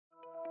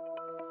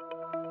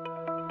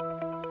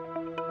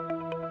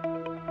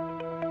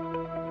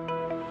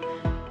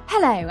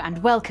Hello and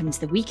welcome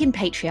to the Week in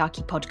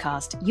Patriarchy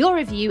podcast, your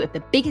review of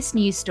the biggest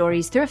news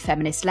stories through a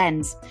feminist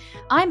lens.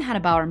 I'm Hannah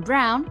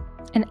Barham-Brown.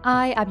 And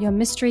I am your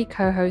mystery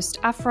co-host,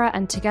 Afra,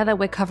 and together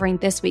we're covering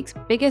this week's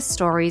biggest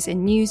stories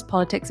in news,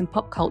 politics and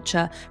pop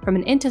culture from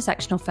an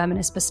intersectional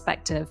feminist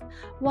perspective,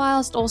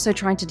 whilst also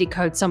trying to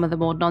decode some of the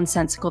more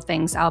nonsensical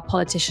things our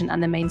politician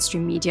and the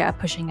mainstream media are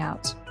pushing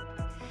out.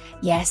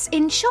 Yes,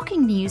 in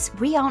shocking news,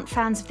 we aren't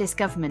fans of this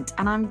government,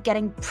 and I'm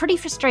getting pretty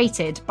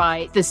frustrated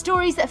by the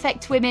stories that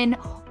affect women,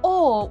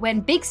 or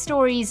when big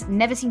stories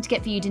never seem to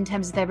get viewed in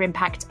terms of their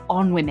impact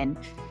on women.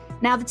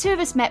 Now, the two of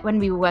us met when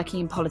we were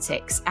working in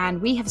politics,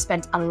 and we have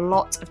spent a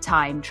lot of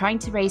time trying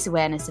to raise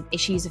awareness of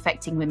issues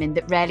affecting women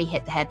that rarely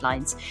hit the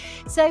headlines.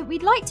 So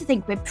we'd like to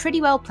think we're pretty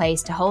well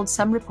placed to hold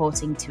some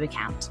reporting to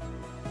account.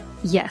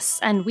 Yes,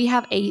 and we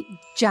have a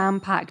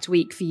jam-packed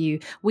week for you.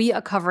 We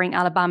are covering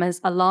Alabama's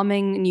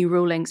alarming new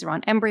rulings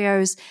around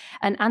embryos,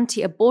 an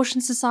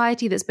anti-abortion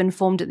society that's been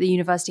formed at the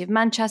University of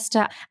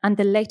Manchester, and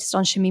the latest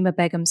on Shamima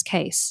Begum's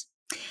case.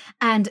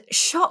 And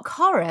shock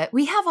horror,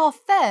 we have our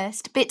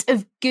first bit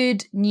of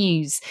good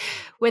news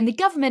when the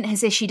government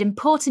has issued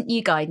important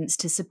new guidance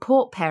to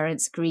support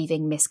parents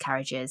grieving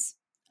miscarriages.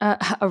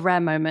 A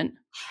rare moment.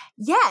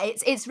 Yeah,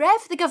 it's rare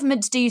for the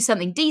government to do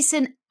something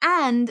decent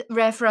and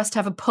rare for us to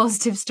have a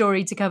positive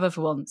story to cover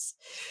for once.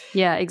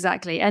 Yeah,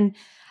 exactly. And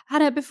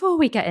Hannah, before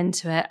we get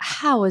into it,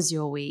 how was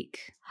your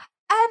week?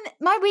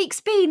 My week's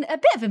been a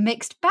bit of a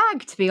mixed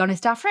bag, to be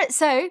honest, Afra.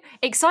 So,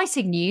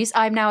 exciting news.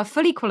 I'm now a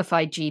fully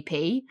qualified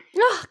GP.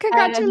 Oh,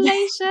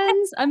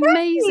 congratulations.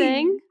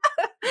 Amazing.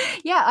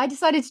 Yeah, I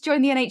decided to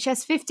join the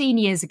NHS 15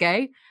 years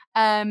ago.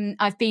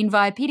 I've been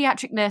via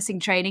paediatric nursing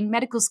training,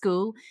 medical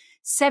school,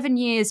 7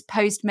 years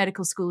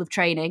post-medical school of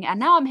training, and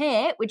now I'm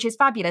here, which is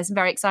fabulous and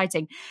very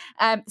exciting.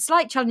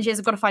 Slight challenges,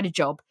 I've got to find a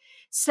job.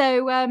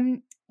 So,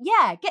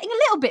 getting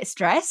a little bit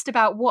stressed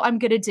about what I'm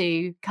going to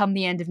do come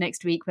the end of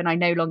next week when I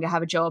no longer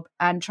have a job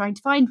and trying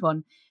to find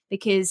one.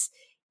 Because,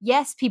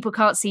 yes, people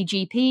can't see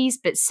GPs,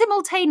 but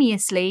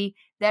simultaneously,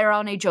 there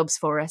are no jobs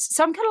for us.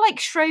 So I'm kind of like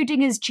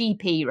Schrodinger's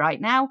GP right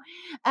now,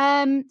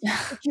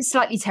 which is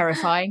slightly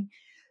terrifying.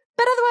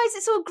 But otherwise,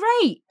 it's all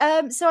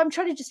great. So I'm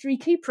trying to just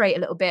recuperate a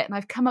little bit. And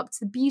I've come up to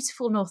the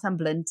beautiful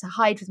Northumberland to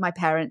hide with my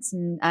parents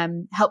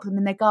and help them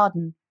in their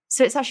garden.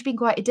 So it's actually been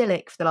quite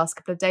idyllic for the last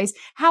couple of days.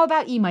 How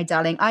about you, my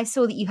darling? I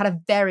saw that you had a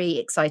very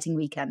exciting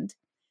weekend.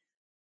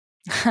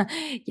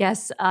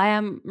 Yes, I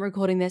am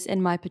recording this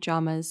in my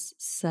pajamas,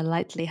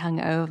 slightly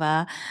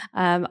hungover.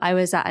 I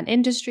was at an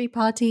industry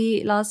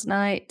party last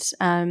night.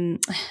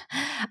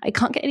 I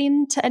can't get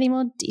into any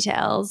more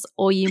details,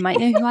 or you might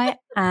know who I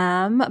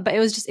am, but it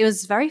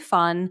was very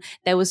fun.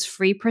 There was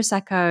free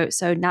Prosecco,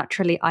 so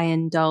naturally I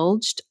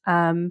indulged.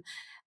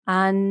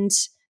 And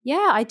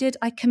yeah,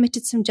 I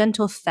committed some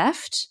gentle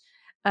theft.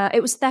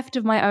 It was theft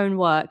of my own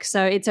work,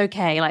 so it's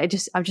okay.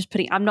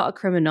 I'm not a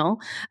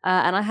criminal,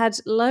 and I had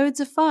loads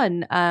of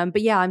fun.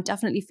 But yeah, I'm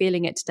definitely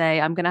feeling it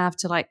today. I'm gonna have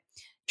to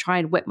try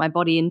and whip my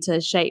body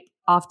into shape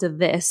after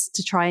this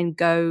to try and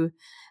go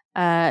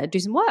do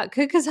some work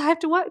because I have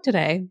to work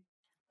today.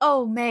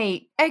 Oh,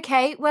 mate.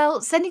 Okay, well,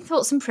 sending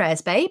thoughts and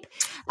prayers, babe.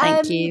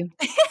 Thank you.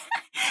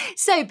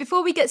 So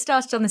before we get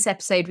started on this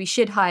episode, we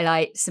should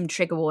highlight some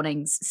trigger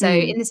warnings. So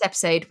in this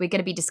episode, we're going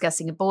to be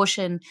discussing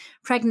abortion,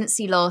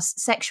 pregnancy loss,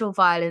 sexual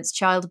violence,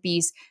 child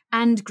abuse,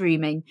 and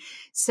grooming.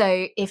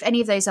 So if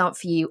any of those aren't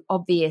for you,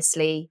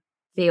 obviously,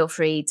 feel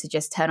free to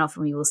just turn off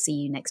and we will see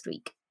you next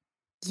week.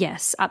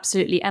 Yes,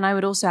 absolutely. And I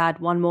would also add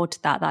one more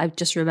to that I've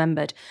just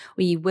remembered.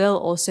 We will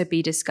also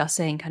be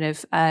discussing kind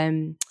of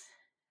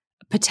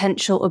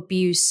potential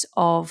abuse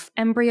of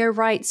embryo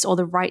rights or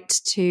the right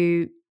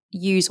to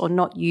use or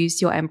not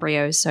use your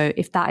embryos. So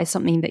if that is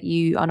something that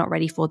you are not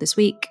ready for this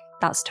week,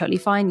 that's totally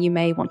fine. You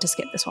may want to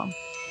skip this one.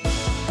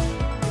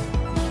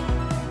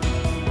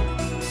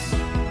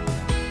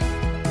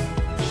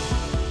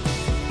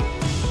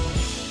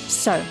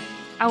 So,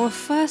 our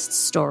first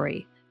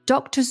story.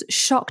 Doctors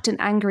shocked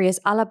and angry as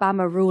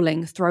Alabama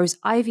ruling throws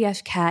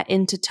IVF care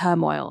into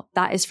turmoil.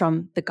 That is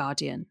from The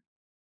Guardian.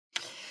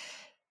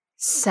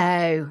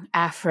 So,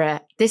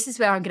 Afra, this is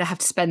where I'm going to have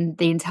to spend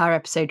the entire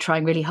episode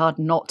trying really hard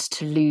not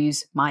to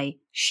lose my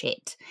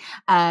shit.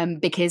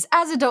 Because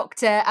as a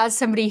doctor, as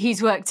somebody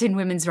who's worked in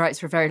women's rights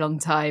for a very long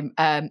time,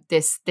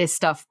 this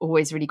stuff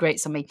always really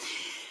grates on me.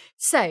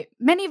 So,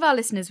 many of our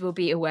listeners will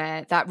be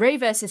aware that Roe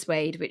versus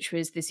Wade, which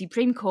was the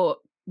Supreme Court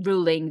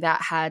ruling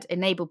that had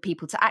enabled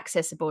people to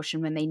access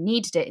abortion when they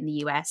needed it in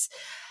the US,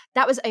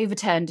 that was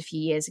overturned a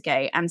few years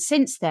ago. And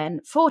since then,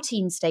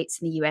 14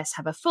 states in the US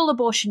have a full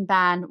abortion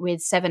ban,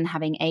 with 7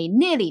 having a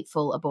nearly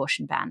full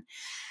abortion ban.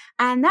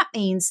 And that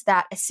means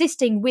that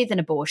assisting with an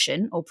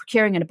abortion or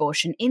procuring an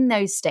abortion in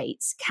those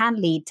states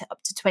can lead to up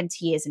to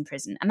 20 years in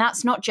prison. And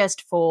that's not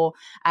just for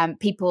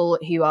people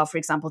who are, for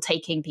example,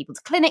 taking people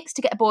to clinics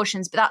to get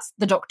abortions, but that's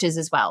the doctors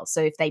as well.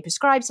 So if they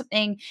prescribe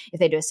something, if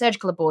they do a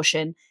surgical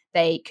abortion,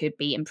 they could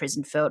be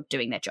imprisoned for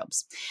doing their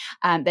jobs.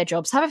 Their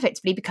jobs have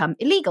effectively become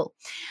illegal.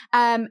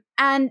 And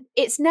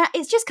it's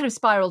just kind of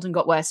spiraled and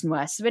got worse and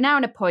worse. So we're now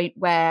at a point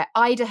where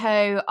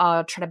Idaho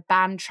are trying to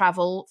ban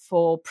travel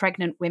for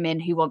pregnant women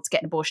who want to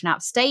get an abortion out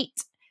of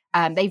state.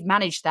 They've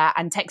managed that,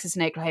 and Texas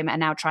and Oklahoma are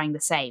now trying the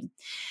same.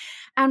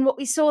 And what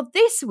we saw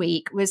this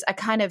week was a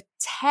kind of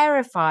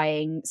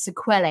terrifying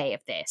sequelae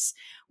of this,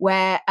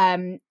 where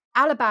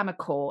Alabama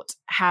court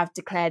have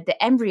declared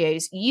that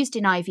embryos used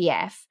in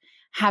IVF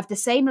have the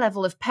same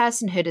level of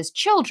personhood as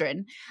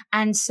children.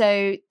 And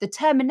so the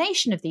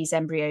termination of these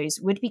embryos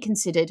would be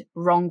considered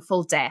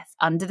wrongful death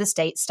under the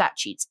state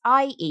statutes,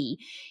 i.e.,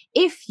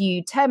 if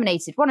you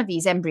terminated one of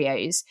these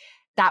embryos,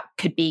 that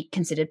could be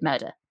considered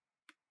murder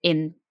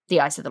in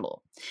the eyes of the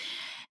law.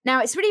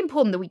 Now, it's really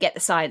important that we get the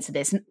science of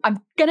this. And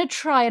I'm going to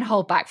try and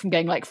hold back from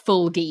going like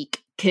full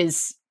geek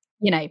because,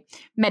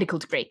 medical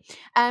degree.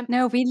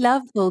 No, we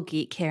love full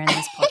geek here in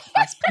this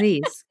podcast.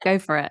 Please go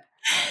for it.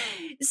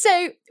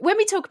 So when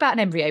we talk about an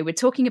embryo, we're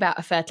talking about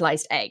a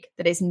fertilized egg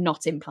that is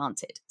not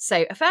implanted.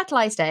 So a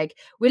fertilized egg,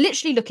 we're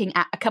literally looking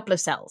at a couple of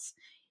cells.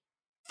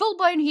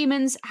 Full-blown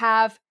humans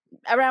have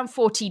around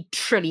 40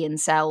 trillion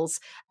cells.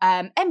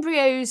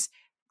 Embryos,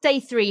 day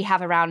 3,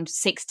 have around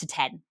 6 to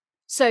 10.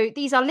 So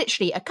these are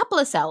literally a couple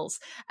of cells.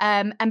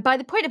 And by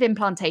the point of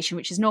implantation,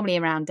 which is normally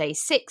around day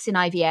 6 in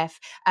IVF,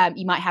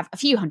 you might have a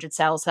few hundred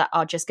cells that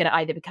are just going to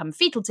either become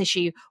fetal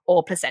tissue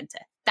or placenta.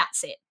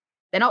 That's it.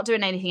 They're not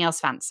doing anything else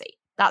fancy.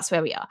 That's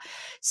where we are.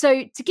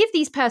 So to give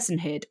these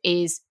personhood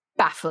is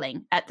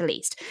baffling at the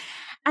least.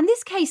 And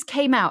this case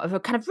came out of a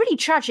kind of really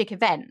tragic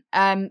event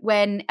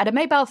when at a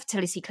mobile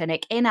fertility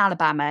clinic in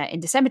Alabama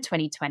in December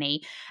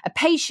 2020, a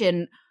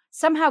patient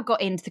somehow got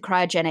into the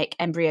cryogenic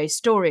embryo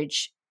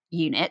storage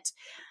unit,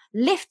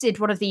 lifted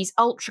one of these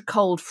ultra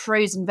cold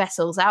frozen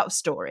vessels out of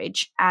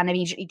storage and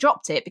immediately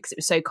dropped it because it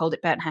was so cold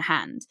it burnt her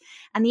hand.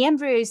 And the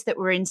embryos that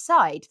were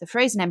inside, the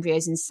frozen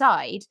embryos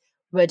inside,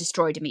 were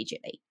destroyed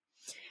immediately.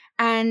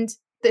 And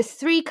the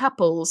 3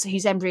 couples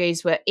whose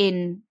embryos were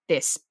in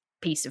this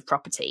piece of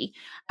property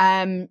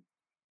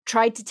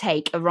tried to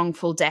take a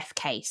wrongful death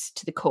case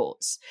to the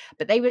courts.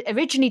 But they were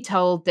originally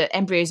told that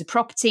embryos are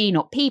property,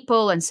 not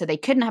people, and so they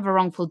couldn't have a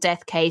wrongful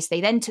death case. They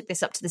then took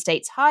this up to the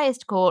state's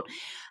highest court,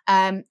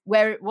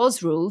 where it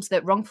was ruled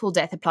that wrongful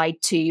death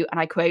applied to, and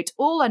I quote,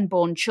 all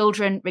unborn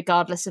children,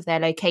 regardless of their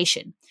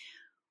location,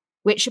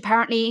 which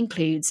apparently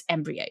includes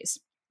embryos.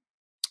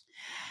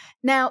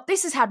 Now,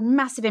 this has had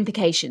massive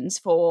implications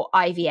for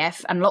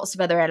IVF and lots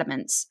of other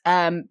elements,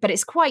 but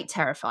it's quite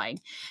terrifying.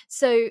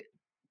 So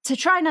to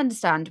try and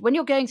understand, when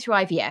you're going through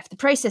IVF, the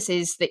process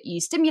is that you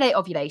stimulate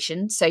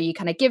ovulation. So you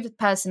kind of give the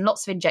person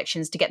lots of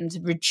injections to get them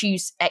to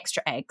produce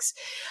extra eggs.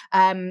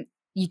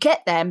 You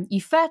get them, you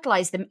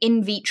fertilize them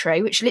in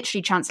vitro, which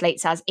literally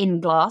translates as in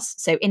glass.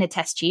 So in a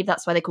test tube.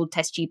 That's why they're called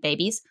test tube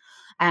babies.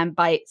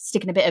 By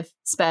sticking a bit of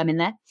sperm in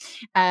there.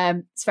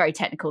 It's very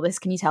technical, this,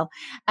 can you tell?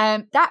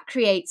 That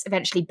creates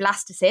eventually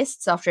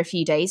blastocysts after a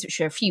few days, which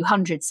are a few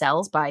hundred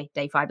cells by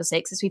day 5 or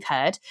 6, as we've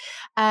heard.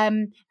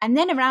 And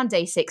then around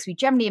day 6, we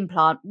generally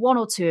implant 1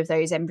 or 2 of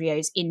those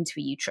embryos into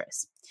a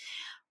uterus.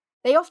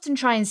 They often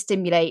try and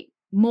stimulate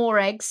more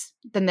eggs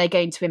than they're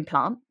going to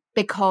implant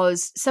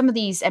because some of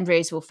these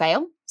embryos will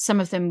fail. Some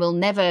of them will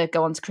never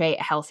go on to create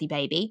a healthy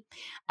baby.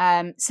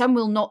 Some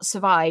will not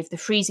survive the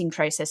freezing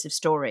process of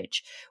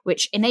storage,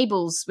 which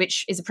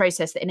is a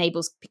process that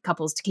enables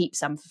couples to keep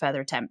some for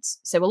further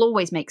attempts. So we'll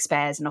always make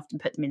spares and often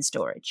put them in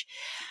storage.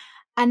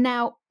 And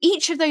now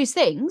each of those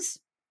things,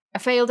 a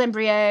failed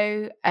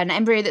embryo, an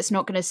embryo that's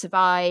not going to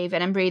survive,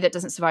 an embryo that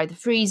doesn't survive the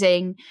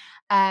freezing,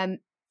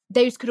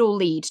 those could all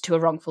lead to a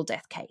wrongful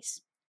death case.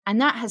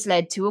 And that has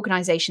led to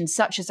organisations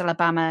such as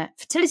Alabama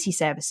Fertility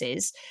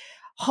Services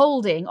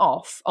holding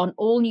off on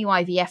all new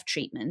IVF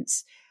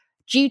treatments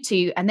due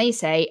to, and they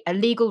say, a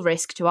legal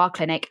risk to our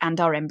clinic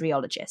and our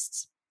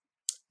embryologists.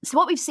 So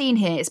what we've seen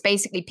here is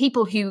basically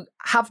people who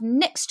have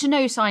next to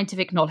no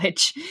scientific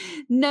knowledge,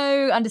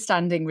 no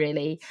understanding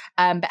really,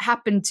 but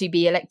happen to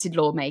be elected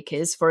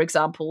lawmakers. For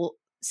example,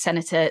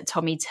 Senator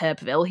Tommy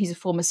Tuberville, who's a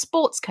former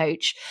sports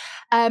coach,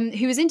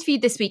 who was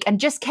interviewed this week and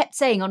just kept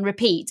saying on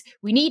repeat,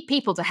 we need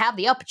people to have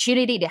the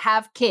opportunity to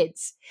have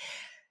kids.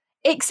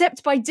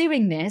 Except by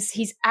doing this,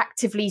 he's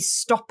actively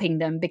stopping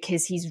them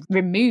because he's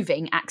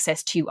removing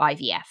access to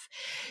IVF.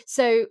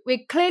 So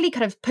we're clearly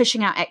kind of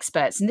pushing out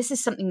experts, and this is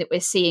something that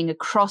we're seeing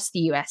across the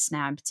US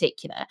now in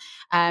particular.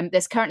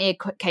 There's currently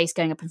a case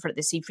going up in front of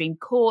the Supreme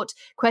Court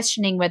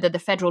questioning whether the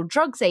Federal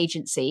Drugs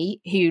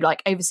Agency, who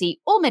oversee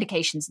all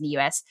medications in the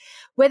US,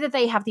 whether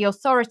they have the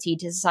authority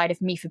to decide if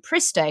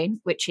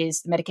mifepristone, which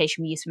is the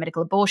medication we use for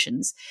medical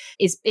abortions,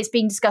 it's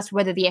being discussed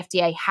whether the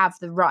FDA have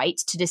the right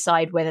to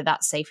decide whether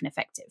that's safe and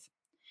effective.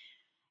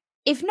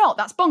 If not,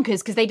 that's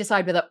bonkers because they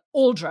decide whether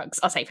all drugs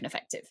are safe and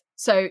effective.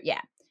 So,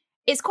 yeah,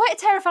 it's quite a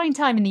terrifying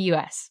time in the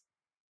US.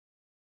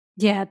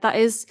 Yeah, that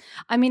is,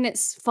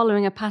 it's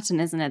following a pattern,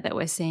 isn't it, that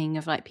we're seeing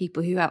of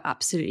people who have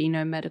absolutely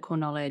no medical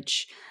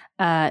knowledge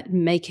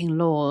making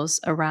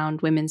laws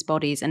around women's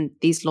bodies. And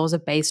these laws are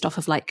based off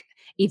of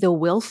either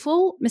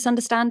willful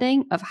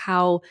misunderstanding of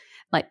how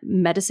like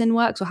medicine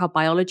works or how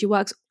biology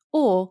works,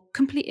 or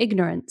complete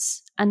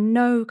ignorance and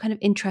no kind of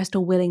interest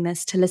or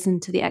willingness to listen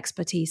to the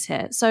expertise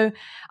here. So,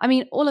 I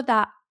mean, all of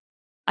that,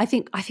 I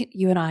think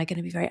you and I are going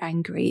to be very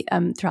angry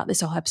throughout this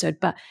whole episode.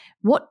 But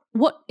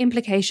what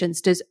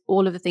implications does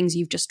all of the things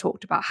you've just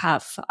talked about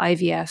have for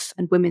IVF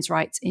and women's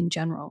rights in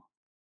general?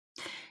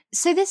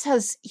 So this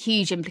has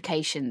huge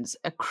implications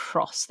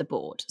across the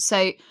board.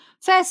 So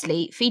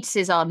firstly,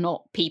 fetuses are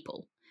not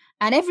people.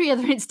 And every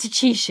other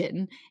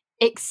institution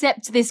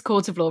except this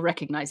court of law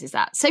recognises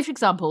that. So, for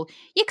example,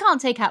 you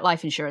can't take out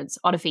life insurance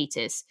on a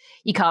fetus.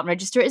 You can't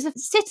register it as a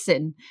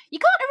citizen. You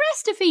can't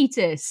arrest a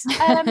fetus.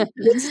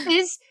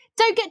 Fetuses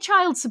don't get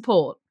child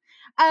support.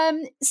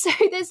 So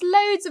there's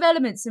loads of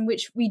elements in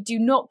which we do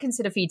not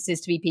consider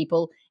fetuses to be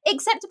people,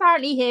 except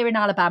apparently here in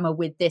Alabama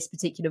with this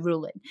particular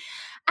ruling.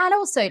 And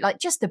also, like,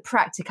 just the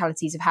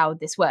practicalities of how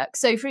this works.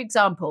 So, for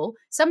example,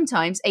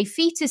 sometimes a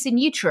fetus in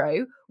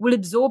utero will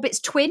absorb its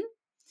twin.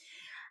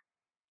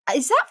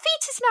 Is that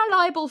fetus now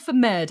liable for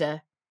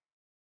murder?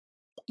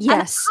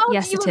 Yes,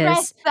 yes, it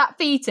is. That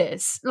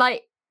fetus,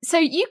 like, so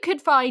you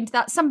could find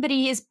that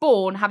somebody is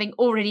born having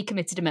already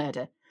committed a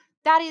murder.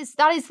 That is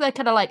the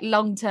kind of like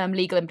long-term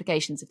legal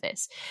implications of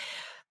this.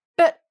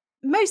 But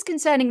most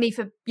concerningly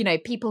for, you know,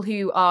 people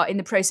who are in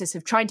the process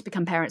of trying to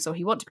become parents or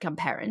who want to become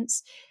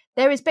parents,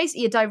 there is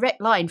basically a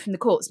direct line from the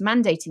courts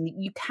mandating that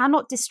you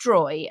cannot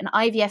destroy an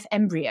IVF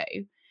embryo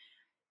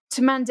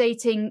to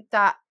mandating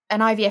that an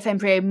IVF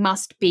embryo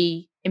must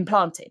be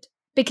implanted,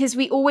 because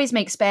we always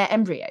make spare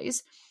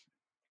embryos.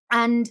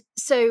 And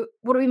so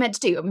what are we meant to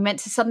do? Are we meant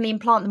to suddenly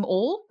implant them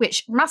all,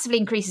 which massively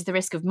increases the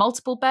risk of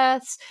multiple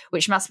births,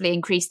 which massively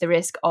increase the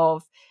risk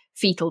of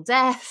fetal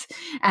death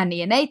and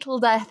neonatal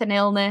death and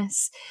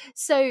illness?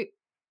 So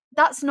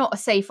that's not a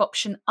safe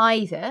option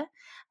either.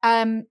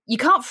 You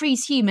can't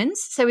freeze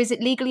humans. So is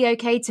it legally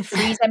okay to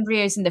freeze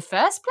embryos in the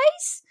first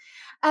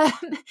place?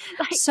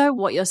 So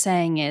what you're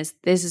saying is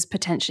this is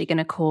potentially going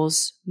to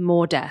cause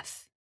more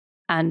death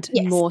and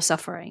more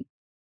suffering.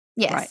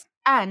 Yes. Right.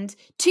 And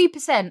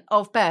 2%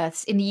 of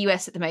births in the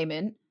US at the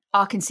moment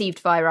are conceived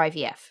via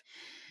IVF.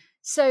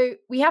 So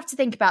we have to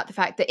think about the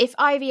fact that if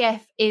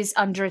IVF is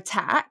under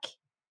attack,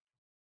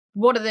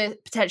 what are the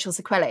potential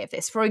sequelae of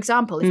this? For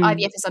example, if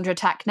IVF is under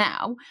attack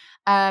now,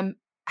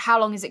 how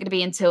long is it going to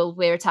be until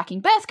we're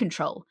attacking birth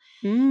control?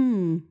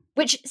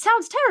 Which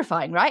sounds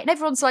terrifying, right? And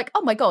everyone's like,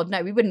 oh my God,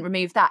 no, we wouldn't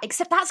remove that.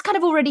 Except that's kind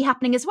of already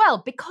happening as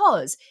well,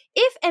 because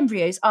if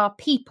embryos are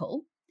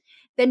people,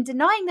 then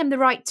denying them the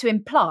right to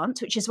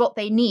implant, which is what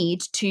they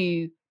need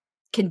to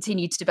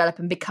continue to develop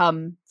and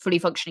become fully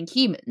functioning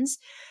humans,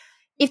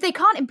 if they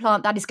can't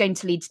implant, that is going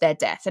to lead to their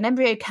death. An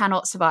embryo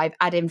cannot survive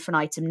ad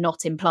infinitum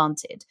not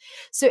implanted.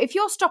 So if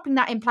you're stopping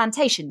that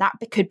implantation, that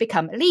could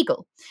become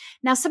illegal.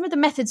 Now, some of the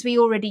methods we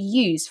already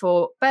use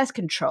for birth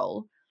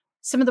control,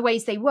 some of the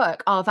ways they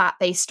work are that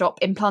they stop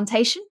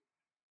implantation.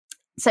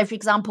 So, for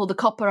example, the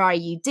copper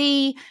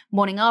IUD,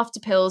 morning after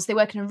pills, they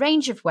work in a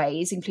range of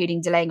ways,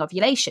 including delaying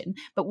ovulation.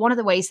 But one of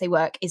the ways they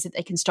work is that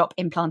they can stop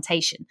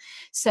implantation.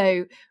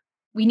 So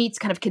we need to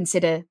kind of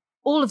consider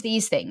all of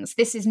these things.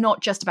 This is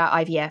not just about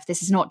IVF.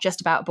 This is not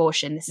just about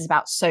abortion. This is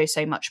about so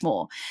much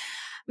more.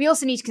 We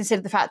also need to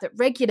consider the fact that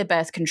regular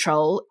birth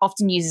control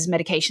often uses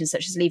medications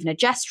such as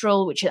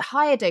levonorgestrel, which at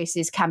higher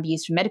doses can be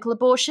used for medical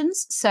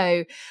abortions.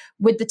 So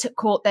would the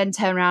court then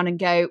turn around and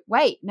go,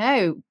 wait,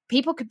 no,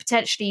 people could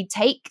potentially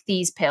take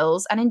these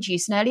pills and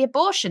induce an early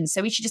abortion,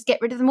 so we should just get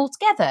rid of them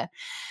altogether?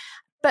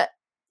 But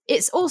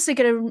it's also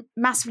going to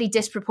massively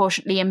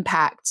disproportionately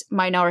impact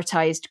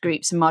minoritized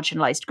groups and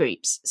marginalized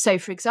groups. So,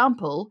 for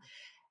example,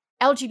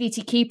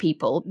 LGBTQ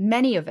people,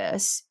 many of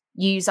us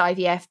use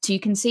IVF to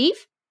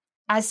conceive.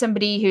 As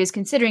somebody who is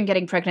considering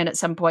getting pregnant at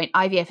some point,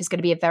 IVF is going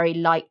to be a very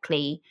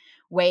likely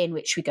way in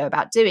which we go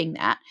about doing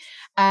that.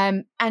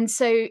 And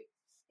so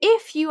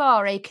if you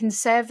are a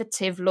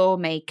conservative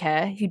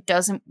lawmaker who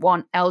doesn't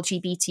want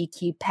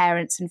LGBTQ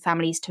parents and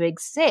families to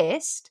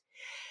exist,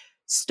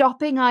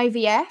 stopping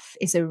IVF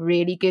is a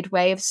really good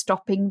way of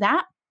stopping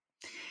that.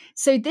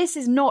 So this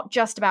is not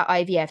just about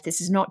IVF.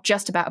 This is not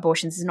just about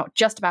abortion. This is not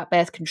just about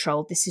birth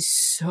control. This is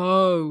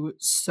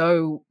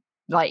so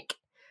like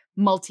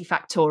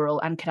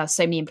multifactorial and can have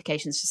so many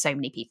implications for so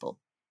many people.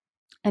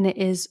 And it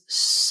is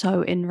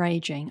so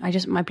enraging.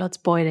 My blood's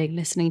boiling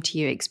listening to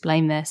you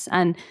explain this.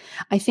 And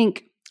I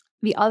think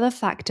the other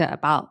factor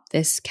about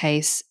this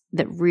case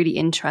that really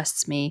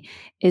interests me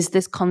is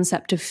this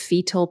concept of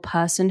fetal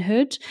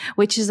personhood,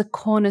 which is a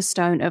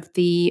cornerstone of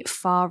the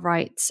far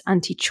right's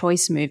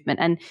anti-choice movement.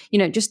 And, you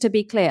know, just to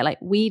be clear, like,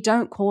 we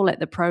don't call it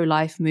the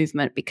pro-life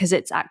movement because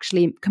it's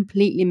actually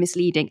completely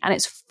misleading and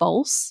it's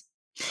false.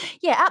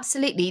 Yeah,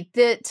 absolutely.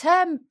 The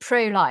term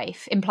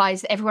pro-life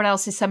implies that everyone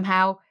else is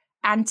somehow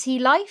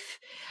anti-life.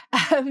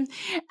 And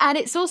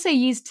it's also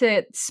used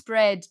to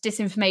spread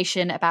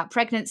disinformation about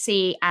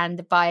pregnancy and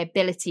the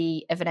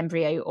viability of an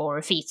embryo or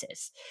a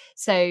fetus.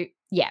 So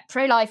yeah,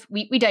 pro-life,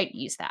 we don't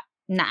use that.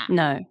 Nah.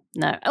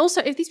 No.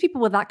 Also, if these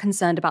people were that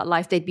concerned about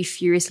life, they'd be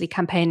furiously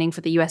campaigning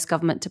for the US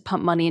government to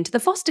pump money into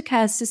the foster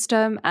care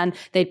system, and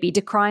they'd be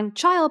decrying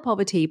child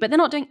poverty, but they're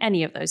not doing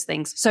any of those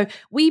things. So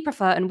we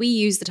prefer and we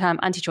use the term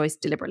anti-choice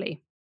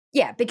deliberately.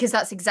 Yeah, because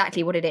that's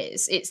exactly what it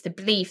is. It's the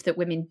belief that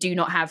women do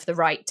not have the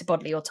right to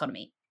bodily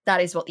autonomy. That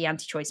is what the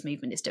anti-choice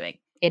movement is doing.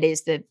 It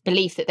is the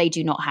belief that they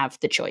do not have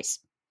the choice.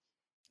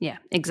 Yeah,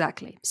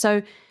 exactly.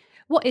 So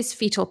what is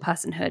fetal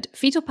personhood?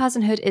 Fetal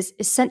personhood is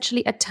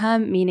essentially a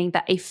term meaning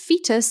that a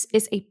fetus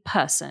is a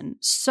person.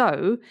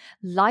 So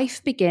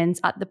life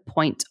begins at the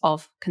point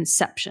of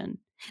conception.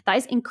 That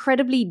is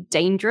incredibly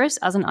dangerous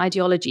as an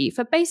ideology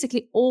for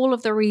basically all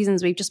of the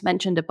reasons we've just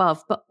mentioned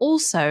above, but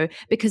also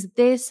because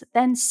this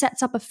then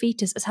sets up a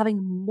fetus as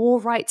having more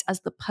rights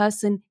as the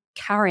person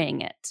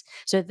carrying it.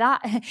 So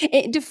that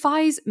it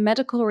defies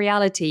medical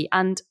reality.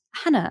 And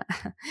Hannah,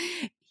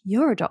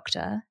 you're a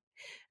doctor.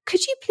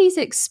 Could you please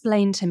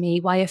explain to me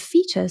why a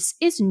fetus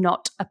is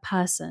not a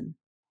person?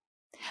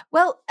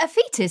 Well, a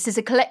fetus is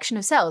a collection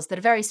of cells that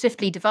are very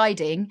swiftly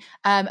dividing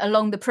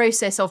along the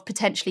process of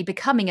potentially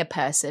becoming a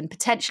person,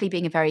 potentially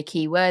being a very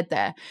key word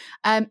there.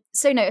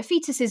 So no, a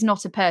fetus is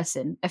not a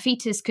person. A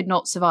fetus could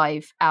not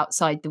survive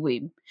outside the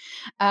womb.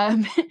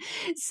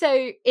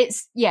 So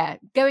it's,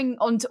 going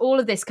on to all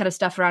of this kind of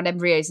stuff around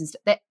embryos and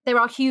stuff. There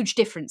are huge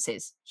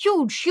differences,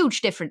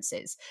 huge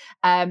differences.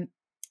 I'm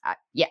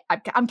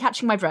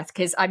catching my breath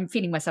because I'm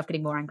feeling myself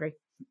getting more angry.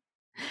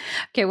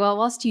 Okay, well,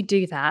 whilst you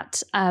do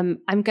that, I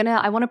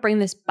want to bring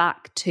this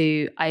back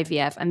to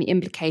IVF and the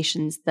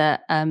implications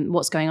that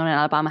what's going on in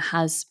Alabama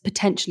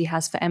potentially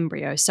has for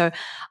embryos. So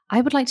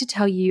I would like to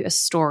tell you a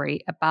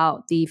story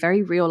about the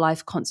very real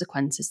life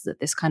consequences that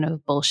this kind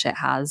of bullshit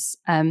has.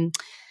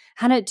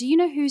 Hannah, do you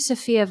know who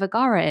Sofia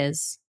Vergara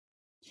is?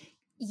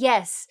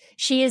 Yes,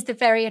 she is the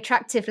very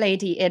attractive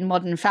lady in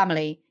Modern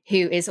Family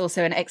who is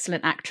also an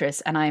excellent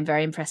actress and I am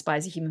very impressed by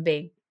as a human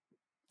being,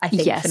 I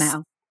think, for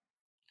now.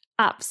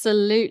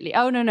 Absolutely.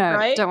 Oh, no,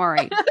 right? Don't worry.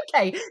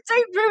 Okay,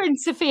 don't ruin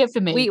Sofia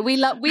for me. We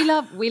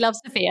love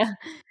Sofia.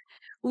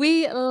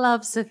 We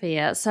love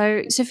Sofia.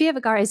 So Sofia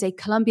Vergara is a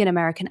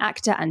Colombian-American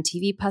actor and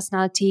TV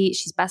personality.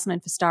 She's best known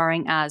for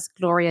starring as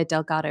Gloria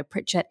Delgado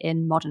Pritchett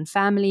in Modern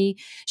Family.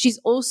 She's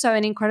also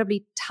an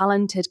incredibly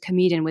talented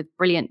comedian with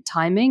brilliant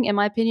timing, in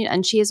my opinion.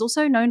 And she is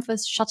also known for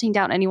shutting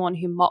down anyone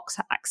who mocks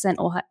her accent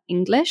or her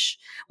English,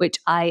 which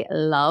I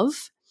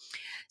love.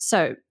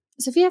 So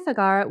Sofia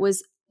Vergara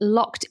was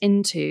locked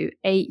into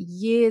a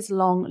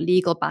years-long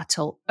legal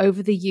battle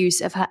over the use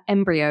of her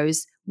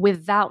embryos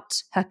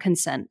without her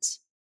consent.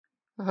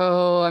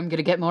 Oh, I'm going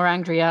to get more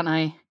angry, aren't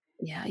I?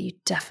 Yeah, you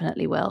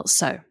definitely will.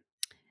 So,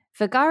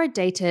 Vergara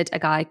dated a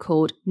guy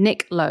called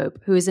Nick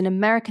Loeb, who is an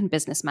American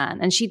businessman,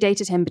 and she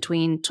dated him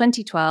between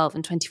 2012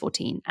 and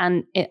 2014.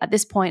 And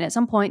at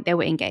some point, they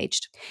were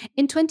engaged.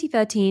 In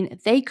 2013,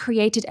 they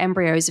created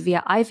embryos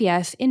via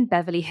IVF in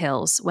Beverly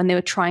Hills when they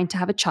were trying to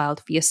have a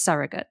child via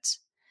surrogate.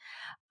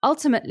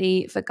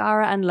 Ultimately,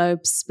 Vergara and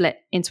Loeb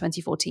split in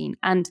 2014,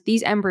 and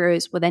these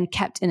embryos were then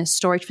kept in a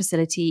storage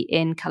facility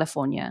in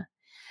California.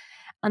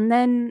 And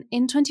then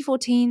in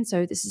 2014,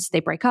 they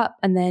break up,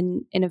 and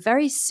then in a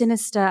very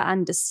sinister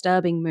and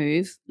disturbing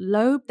move,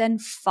 Loeb then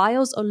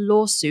files a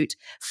lawsuit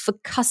for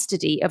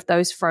custody of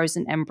those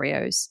frozen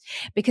embryos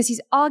because he's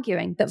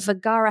arguing that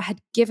Vergara had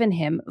given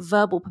him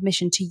verbal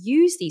permission to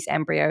use these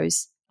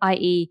embryos,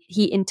 i.e.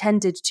 he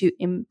intended to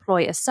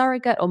employ a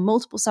surrogate or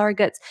multiple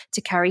surrogates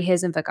to carry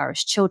his and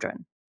Vergara's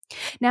children.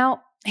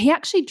 Now, he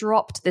actually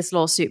dropped this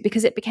lawsuit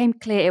because it became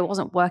clear it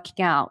wasn't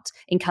working out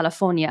in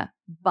California.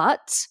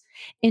 But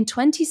in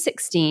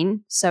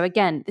 2016, so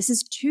again, this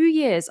is 2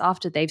 years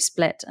after they've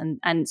split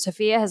and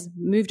Sofia has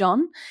moved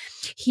on,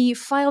 he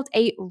filed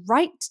a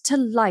right to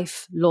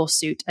life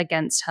lawsuit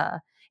against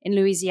her in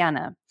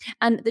Louisiana.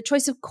 And the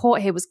choice of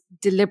court here was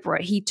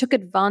deliberate. He took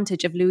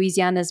advantage of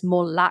Louisiana's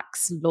more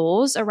lax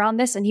laws around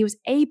this, and he was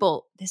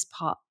able, this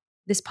part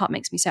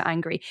makes me so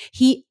angry.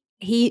 He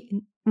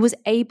was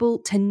able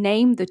to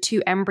name the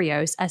two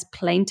embryos as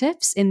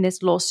plaintiffs in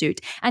this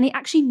lawsuit. And he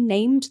actually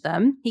named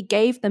them. He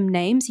gave them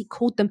names. He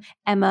called them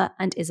Emma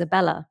and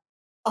Isabella.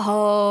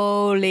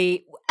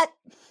 Holy.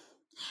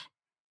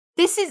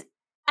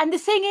 And the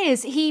thing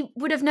is, he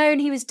would have known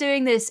he was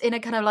doing this in a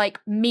kind of like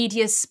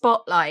media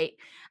spotlight,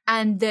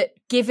 and that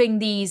giving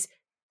these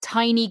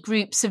tiny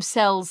groups of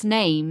cells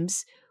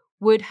names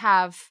would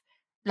have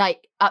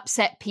like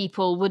upset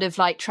people, would have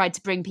like tried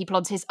to bring people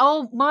onto his,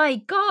 oh my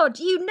God,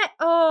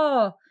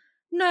 oh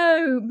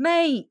no,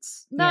 mate,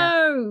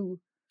 no.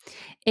 Yeah.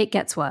 It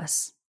gets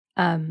worse.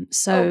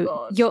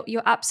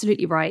 You're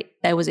absolutely right.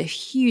 There was a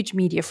huge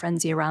media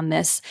frenzy around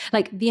this.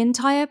 Like the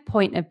entire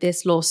point of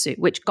this lawsuit,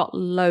 which got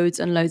loads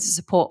and loads of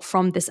support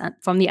from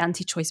the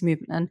anti-choice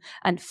movement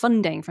and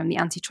funding from the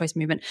anti-choice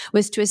movement,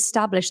 was to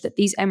establish that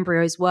these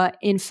embryos were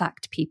in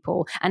fact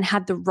people and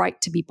had the right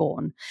to be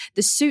born.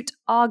 The suit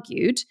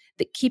argued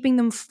that keeping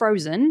them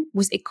frozen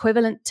was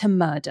equivalent to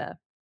murder.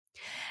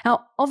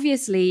 Now,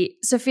 obviously,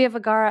 Sofia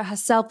Vergara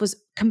herself was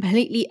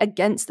completely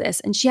against this,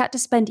 and she had to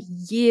spend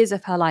years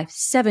of her life,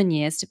 7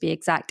 years to be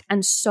exact,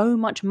 and so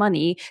much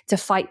money to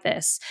fight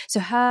this. So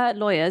her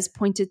lawyers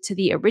pointed to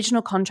the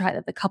original contract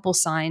that the couple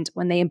signed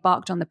when they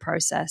embarked on the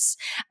process.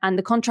 And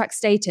the contract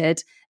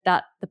stated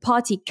that the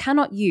party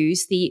cannot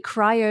use the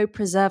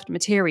cryopreserved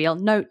material,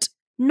 note,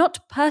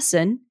 not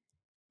person,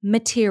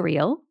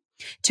 material,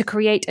 to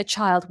create a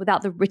child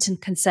without the written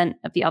consent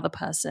of the other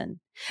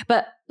person.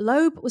 But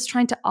Loeb was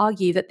trying to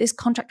argue that this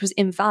contract was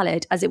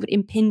invalid as it would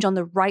impinge on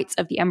the rights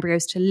of the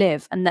embryos to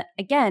live, and that,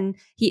 again,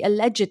 he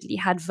allegedly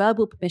had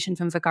verbal permission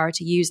from Vergara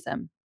to use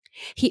them.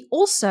 He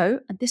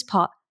also, and this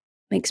part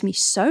makes me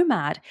so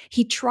mad,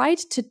 he tried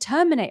to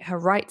terminate her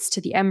rights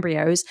to the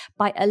embryos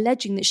by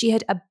alleging that she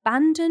had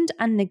abandoned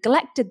and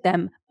neglected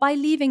them by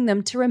leaving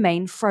them to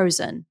remain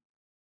frozen.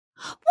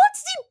 What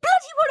does he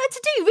bloody want her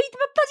to do? Read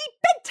them a bloody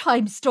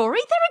bedtime story?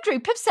 They're a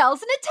group of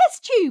cells in a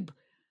test tube.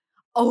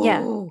 Oh.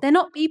 Yeah, they're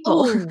not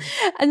people. Oh.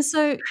 And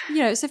so,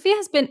 Sofia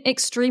has been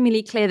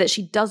extremely clear that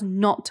she does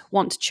not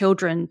want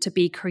children to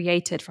be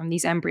created from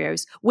these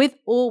embryos, with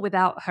or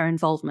without her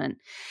involvement.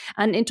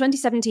 And in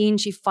 2017,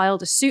 she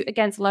filed a suit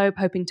against Loeb,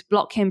 hoping to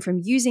block him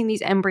from using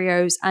these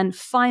embryos. And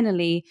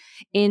finally,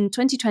 in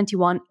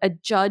 2021, a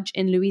judge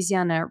in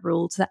Louisiana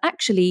ruled that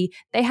actually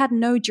they had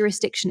no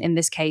jurisdiction in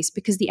this case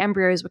because the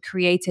embryos were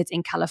created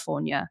in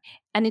California.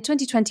 And in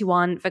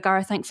 2021,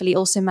 Vergara thankfully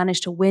also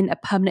managed to win a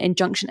permanent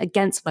injunction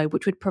against Loeb,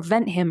 which would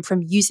prevent him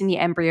from using the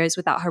embryos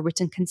without her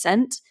written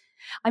consent.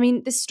 I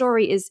mean, this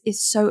story is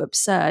so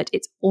absurd.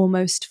 It's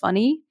almost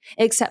funny,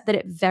 except that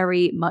it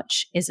very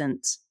much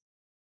isn't.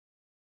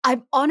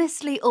 I'm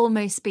honestly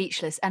almost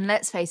speechless. And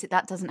let's face it,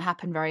 that doesn't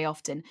happen very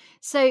often.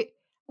 So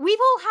we've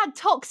all had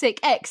toxic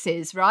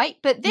exes, right?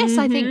 But this,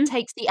 I think,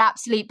 takes the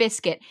absolute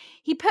biscuit.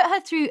 He put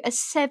her through a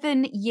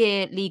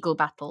 7-year legal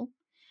battle.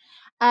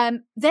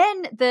 Then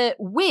the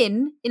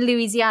win in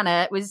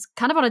Louisiana was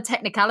kind of on a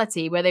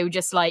technicality where they were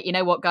just like, you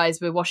know what, guys,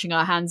 we're washing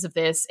our hands of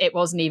this. It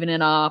wasn't even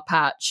in our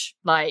patch,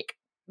 like,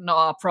 not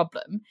our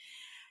problem.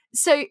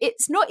 So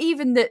it's not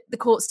even that the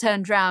courts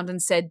turned around and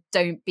said,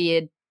 don't be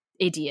an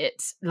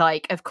idiot.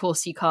 Like, of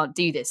course you can't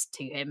do this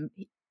to him.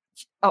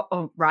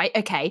 Oh, right.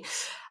 Okay.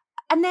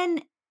 And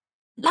then,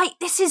 like,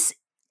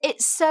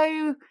 it's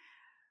so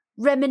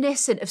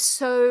reminiscent of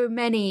so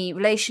many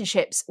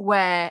relationships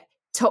where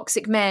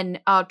toxic men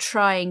are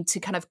trying to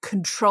kind of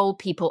control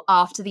people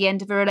after the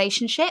end of a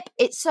relationship.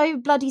 It's so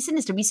bloody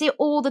sinister. We see it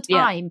all the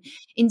time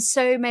in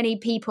so many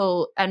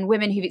people and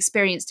women who've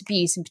experienced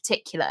abuse in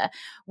particular,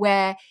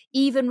 where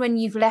even when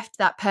you've left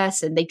that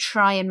person, they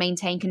try and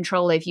maintain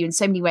control over you in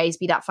so many ways,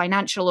 be that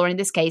financial or in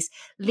this case,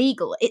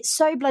 legal. It's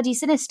so bloody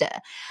sinister.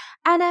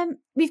 And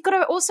we've got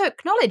to also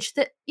acknowledge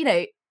that,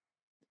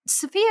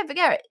 Sofia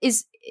Vergara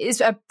is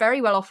a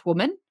very well-off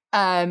woman.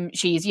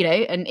 She's,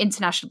 an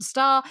international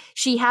star.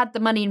 She had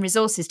the money and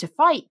resources to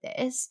fight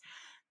this,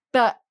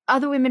 but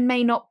other women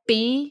may not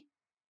be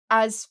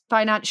as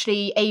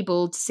financially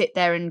able to sit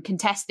there and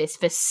contest this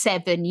for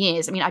 7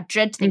 years. I mean, I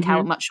dread to think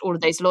how much all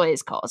of those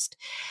lawyers cost.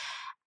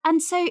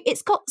 And so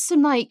it's got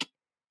some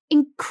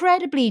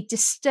incredibly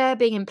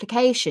disturbing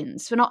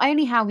implications for not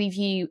only how we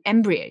view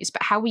embryos,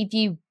 but how we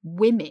view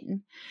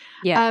women,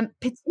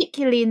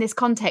 particularly in this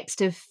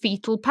context of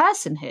fetal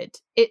personhood.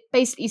 It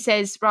basically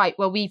says, right,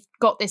 well, we've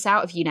got this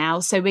out of you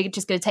now, so we're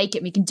just going to take it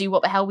and we can do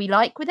what the hell we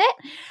like with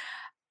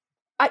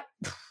it.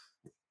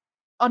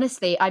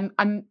 Honestly,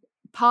 I'm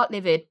part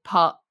livid,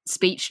 part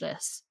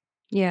speechless.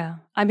 Yeah.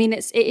 I mean,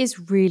 it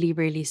is really,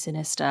 really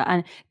sinister.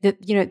 And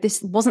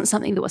this wasn't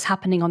something that was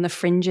happening on the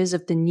fringes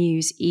of the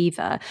news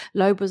either.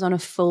 Loeb was on a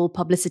full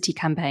publicity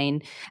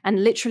campaign.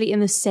 And literally in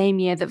the same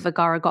year that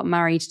Vergara got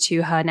married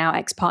to her now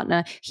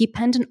ex-partner, he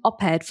penned an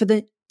op-ed for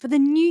the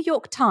New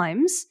York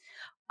Times.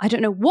 I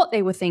don't know what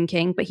they were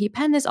thinking, but he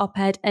penned this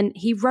op-ed and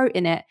he wrote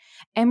in it,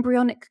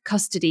 embryonic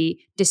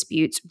custody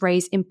disputes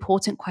raise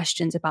important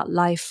questions about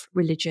life,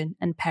 religion,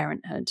 and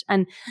parenthood.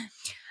 And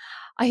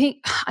I think,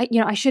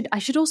 I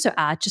should also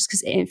add, just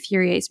because it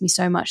infuriates me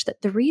so much,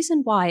 that the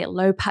reason why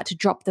Loeb had to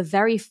drop the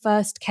very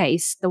first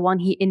case, the one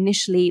he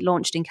initially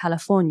launched in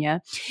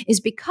California, is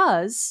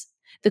because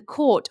the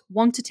court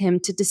wanted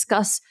him to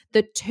discuss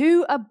the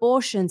 2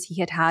 abortions he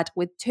had had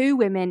with 2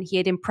 women he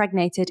had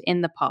impregnated in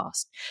the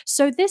past.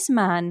 So this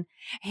man,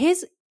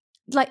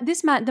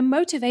 the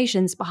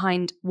motivations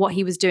behind what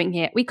he was doing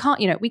here, we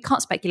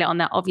can't speculate on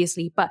that,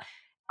 obviously, but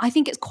I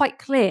think it's quite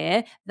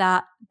clear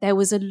that there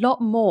was a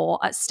lot more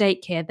at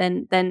stake here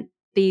than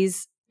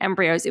these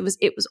embryos. It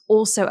was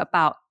also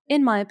about,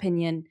 in my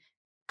opinion,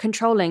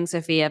 controlling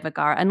Sofia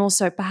Vergara and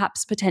also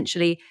perhaps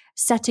potentially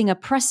setting a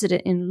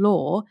precedent in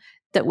law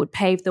that would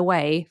pave the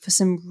way for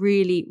some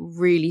really,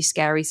 really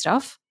scary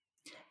stuff.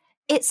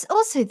 It's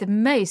also the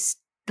most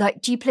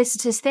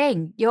duplicitous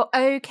thing. You're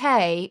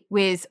okay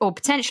with, or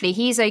potentially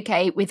he's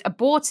okay with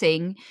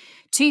aborting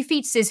 2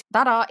 fetuses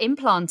that are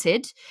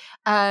implanted.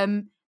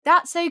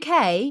 That's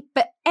okay,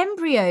 but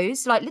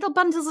embryos, like little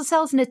bundles of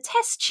cells in a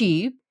test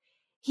tube,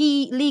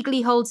 he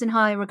legally holds in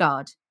high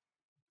regard.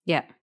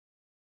 Yeah.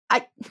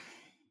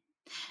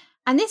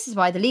 And this is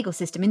why the legal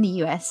system in the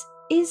US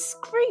is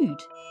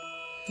screwed.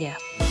 Yeah.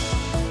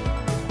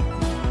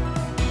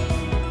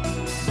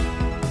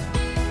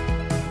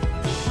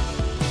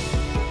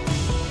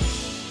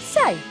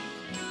 So,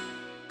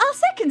 our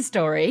second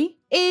story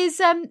is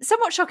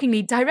somewhat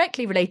shockingly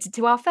directly related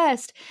to our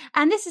first.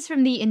 And this is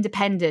from The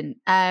Independent.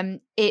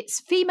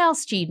 It's female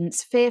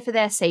students fear for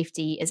their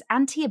safety as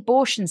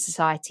anti-abortion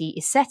society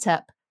is set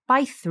up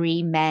by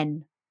 3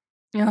 men.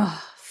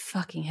 Oh,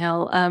 fucking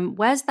hell.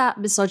 Where's that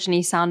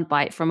misogyny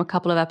soundbite from a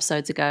couple of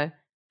episodes ago?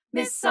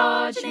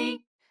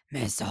 Misogyny.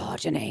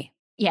 Misogyny.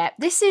 Yeah,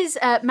 this is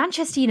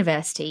Manchester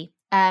University,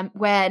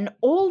 where an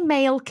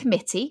all-male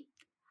committee,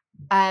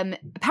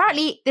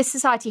 apparently this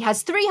society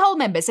has 3 whole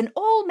members, an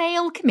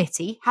all-male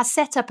committee has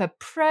set up a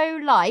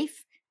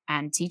pro-life,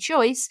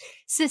 anti-choice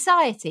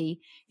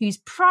society whose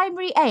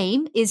primary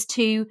aim is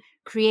to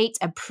create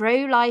a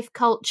pro-life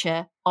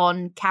culture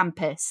on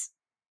campus.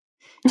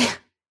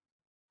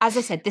 As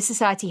I said, this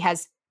society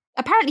has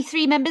apparently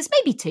 3 members,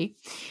 maybe 2.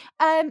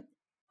 And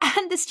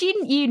the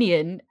student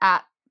union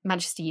at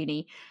Manchester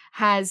Uni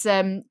has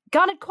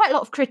garnered quite a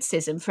lot of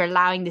criticism for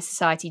allowing this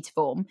society to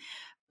form.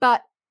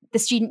 But the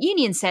student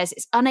union says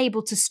it's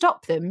unable to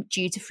stop them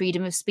due to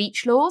freedom of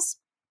speech laws.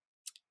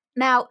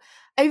 Now,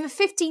 over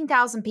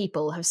 15,000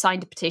 people have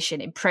signed a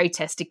petition in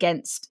protest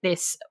against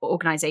this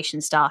organisation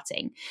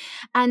starting.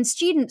 And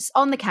students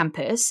on the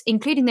campus,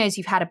 including those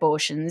who've had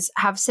abortions,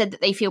 have said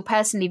that they feel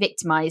personally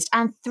victimised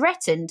and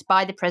threatened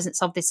by the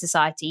presence of this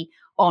society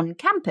on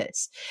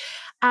campus.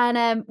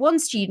 And one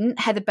student,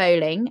 Heather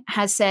Bowling,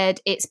 has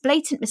said it's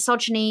blatant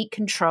misogyny,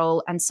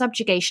 control and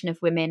subjugation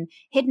of women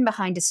hidden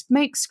behind a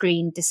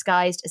smokescreen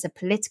disguised as a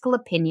political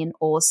opinion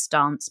or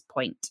stance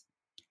point.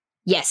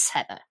 Yes,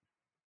 Heather.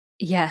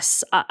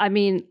 Yes, I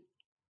mean,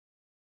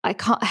 I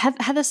can't.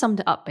 Heather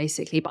summed it up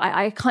basically, but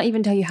I can't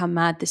even tell you how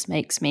mad this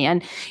makes me.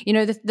 And you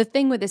know, the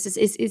thing with this is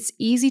it's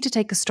easy to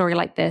take a story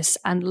like this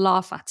and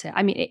laugh at it.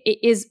 I mean, it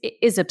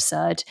is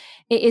absurd.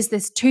 It is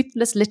this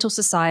toothless little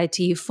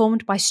society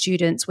formed by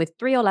students with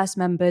 3 or less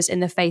members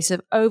in the face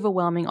of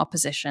overwhelming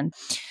opposition.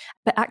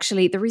 But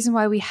actually, the reason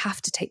why we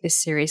have to take this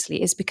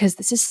seriously is because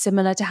this is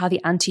similar to how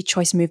the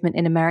anti-choice movement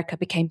in America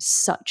became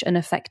such an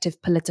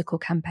effective political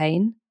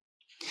campaign.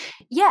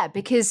 Yeah,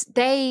 because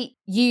they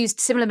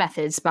used similar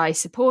methods by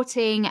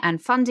supporting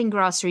and funding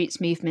grassroots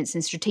movements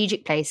in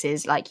strategic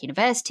places like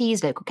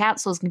universities, local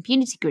councils, and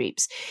community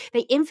groups.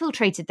 They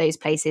infiltrated those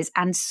places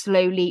and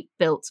slowly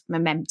built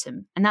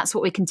momentum. And that's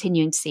what we're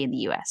continuing to see in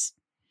the US.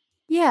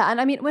 Yeah,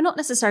 and I mean, we're not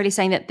necessarily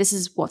saying that this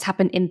is what's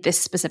happened in this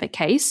specific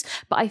case,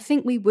 but I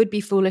think we would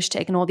be foolish to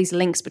ignore these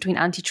links between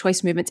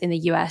anti-choice movements in the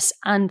US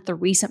and the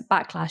recent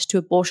backlash to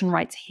abortion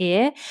rights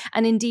here,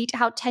 and indeed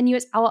how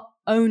tenuous our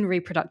own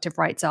reproductive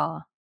rights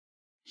are.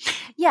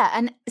 Yeah,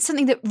 and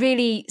something that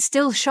really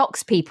still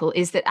shocks people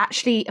is that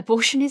actually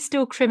abortion is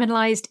still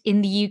criminalised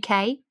in the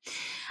UK.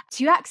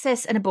 To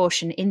access an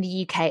abortion in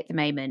the UK at the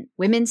moment,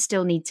 women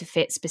still need to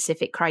fit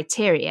specific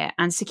criteria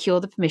and secure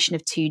the permission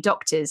of 2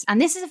 doctors. And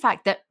this is a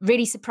fact that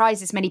really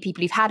surprises many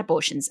people who've had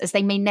abortions, as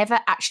they may never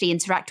actually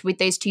interact with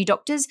those 2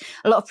 doctors.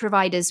 A lot of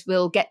providers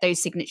will get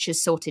those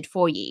signatures sorted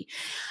for you.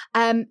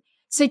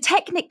 So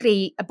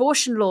technically,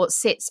 abortion law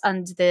sits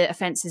under the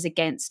Offences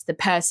Against the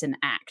Person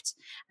Act.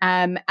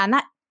 And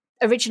that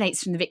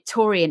originates from the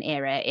Victorian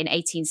era in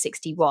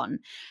 1861.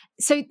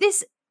 So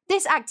this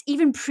act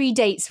even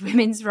predates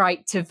women's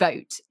right to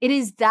vote. It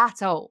is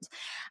that old.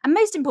 And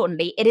most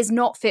importantly, it is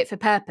not fit for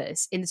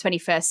purpose in the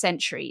 21st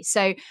century.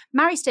 So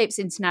Marie Stopes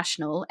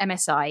International,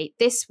 MSI,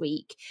 this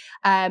week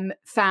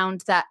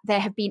found that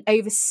there have been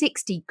over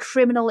 60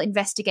 criminal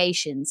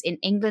investigations in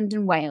England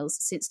and Wales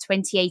since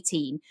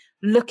 2018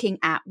 looking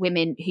at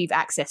women who've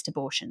accessed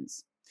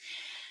abortions.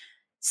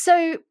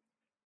 So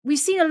we've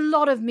seen a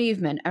lot of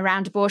movement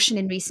around abortion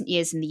in recent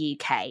years in the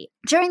UK.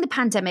 During the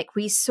pandemic,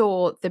 we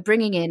saw the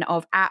bringing in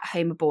of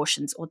at-home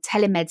abortions or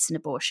telemedicine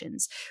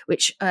abortions,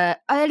 which are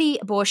early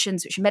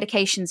abortions, which are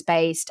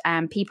medications-based,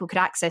 and people could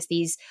access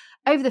these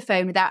over the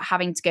phone without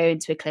having to go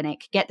into a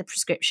clinic, get the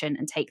prescription,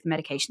 and take the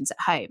medications at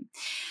home.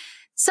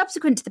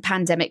 Subsequent to the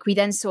pandemic, we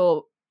then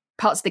saw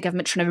parts of the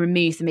government trying to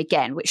remove them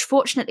again, which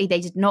fortunately they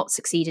did not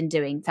succeed in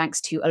doing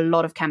thanks to a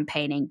lot of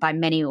campaigning by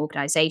many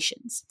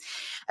organisations.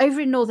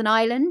 Over in Northern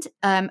Ireland,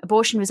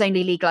 abortion was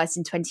only legalised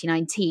in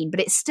 2019, but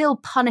it's still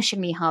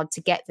punishingly hard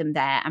to get them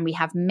there, and we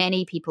have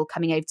many people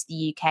coming over to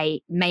the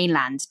UK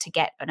mainland to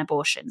get an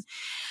abortion.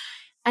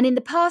 And in the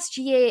past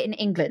year in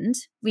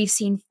England, we've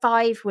seen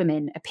 5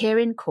 women appear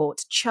in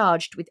court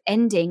charged with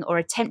ending or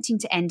attempting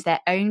to end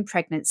their own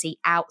pregnancy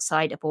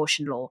outside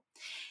abortion law.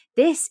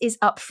 This is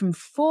up from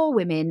 4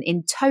 women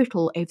in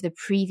total over the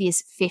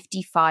previous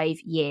 55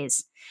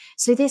 years.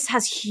 So this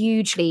has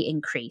hugely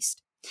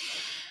increased.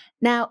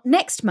 Now,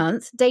 next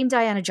month, Dame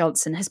Diana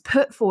Johnson has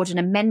put forward an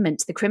amendment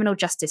to the Criminal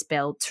Justice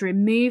Bill to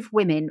remove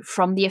women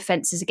from the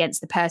Offences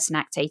Against the Person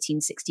Act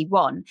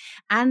 1861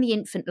 and the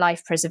Infant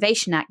Life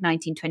Preservation Act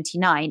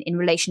 1929 in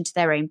relation to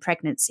their own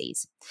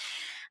pregnancies.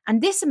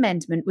 And this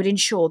amendment would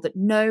ensure that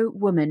no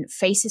woman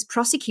faces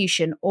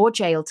prosecution or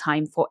jail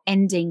time for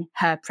ending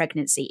her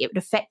pregnancy. It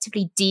would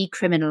effectively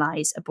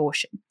decriminalise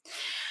abortion.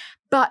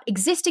 But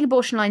existing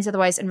abortion lines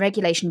otherwise and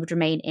regulation would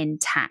remain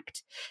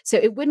intact. So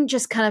it wouldn't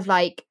just kind of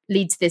like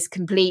lead to this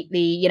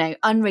completely,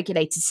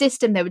 unregulated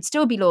system. There would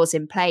still be laws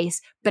in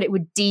place, but it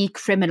would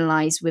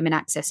decriminalise women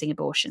accessing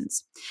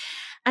abortions.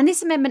 And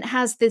this amendment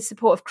has the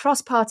support of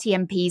cross-party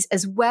MPs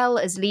as well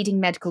as leading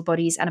medical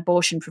bodies and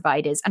abortion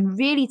providers. And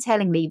really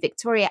tellingly,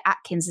 Victoria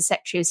Atkins, the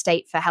Secretary of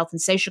State for Health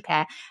and Social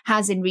Care,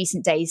 has in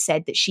recent days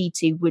said that she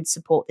too would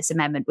support this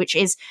amendment, which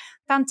is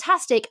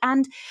fantastic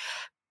and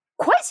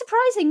quite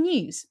surprising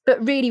news,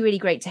 but really, really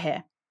great to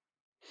hear.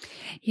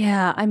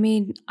 Yeah, I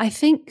mean, I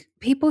think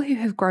people who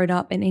have grown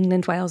up in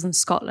England, Wales, and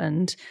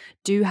Scotland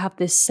do have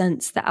this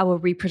sense that our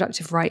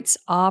reproductive rights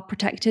are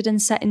protected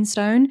and set in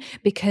stone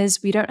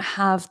because we don't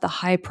have the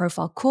high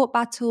profile court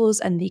battles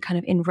and the kind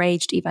of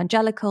enraged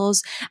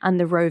evangelicals and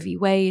the Roe v.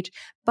 Wade.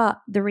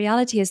 But the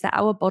reality is that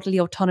our bodily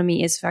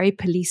autonomy is very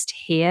policed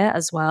here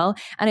as well.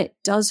 And it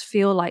does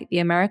feel like the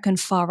American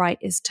far right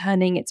is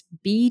turning its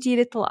beady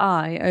little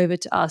eye over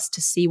to us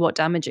to see what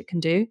damage it can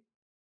do.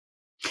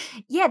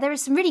 Yeah, there are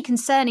some really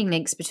concerning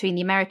links between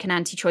the American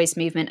anti-choice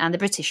movement and the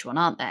British one,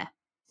 aren't there?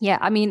 Yeah,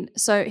 I mean,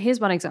 so here's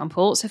one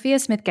example. Sophia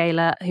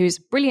Smith-Gaylor, who's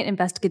a brilliant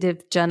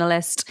investigative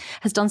journalist,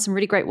 has done some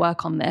really great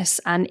work on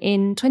this. And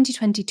in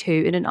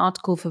 2022, in an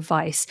article for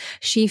Vice,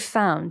 she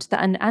found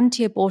that an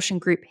anti-abortion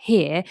group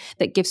here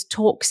that gives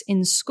talks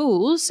in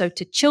schools, so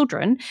to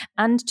children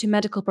and to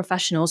medical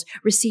professionals,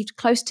 received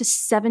close to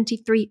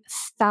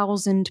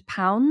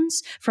 £73,000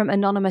 from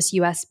anonymous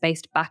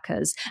US-based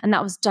backers. And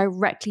that was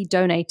directly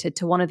donated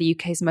to one of the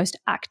UK's most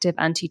active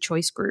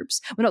anti-choice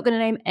groups. We're not going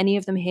to name any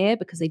of them here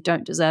because they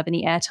don't deserve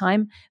any airtime.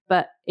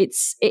 But it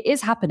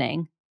is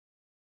happening.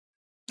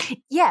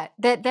 Yeah,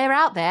 they're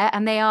out there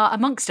and they are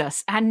amongst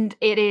us, and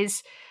it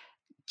is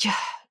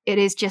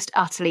just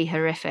utterly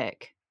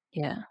horrific.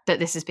 Yeah, that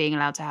this is being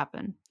allowed to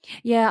happen.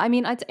 Yeah, I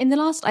mean, in the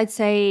last, I'd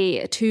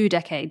say 2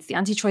 decades, the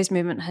anti-choice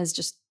movement has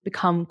just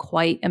become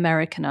quite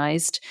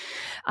Americanized.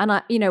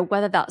 And,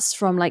 whether that's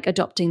from like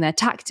adopting their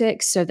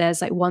tactics. So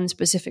there's like one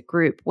specific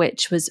group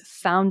which was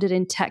founded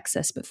in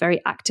Texas, but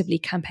very actively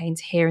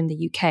campaigns here in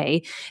the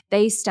UK.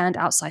 They stand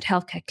outside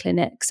healthcare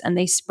clinics and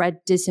they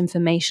spread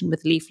disinformation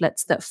with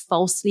leaflets that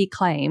falsely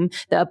claim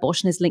that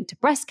abortion is linked to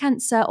breast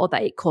cancer or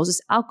that it causes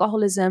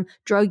alcoholism,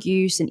 drug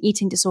use, and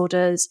eating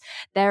disorders.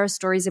 There are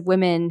stories of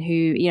women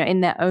who,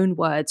 in their own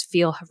words,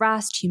 feel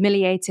harassed,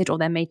 humiliated, or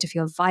they're made to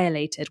feel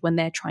violated when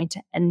they're trying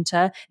to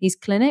enter these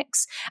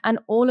clinics. And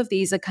all of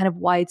these are kind of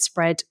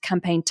widespread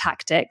campaign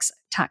tactics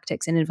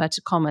in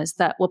inverted commas,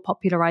 that were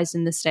popularized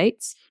in the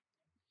States.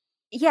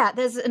 Yeah,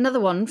 there's another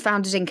one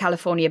founded in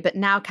California, but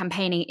now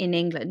campaigning in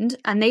England.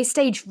 And they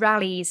stage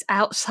rallies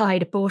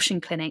outside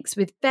abortion clinics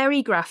with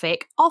very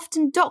graphic,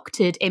 often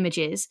doctored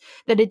images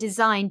that are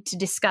designed to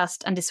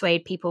disgust and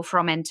dissuade people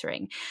from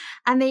entering.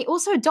 And they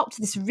also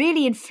adopted this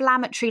really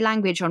inflammatory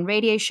language on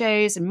radio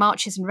shows and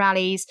marches and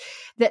rallies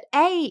that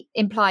A,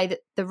 imply that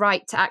the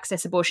right to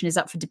access abortion is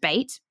up for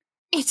debate.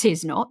 It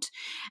is not.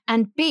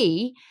 And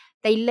B,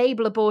 they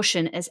label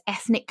abortion as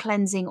ethnic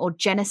cleansing or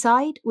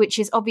genocide, which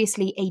is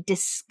obviously a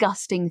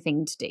disgusting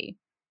thing to do.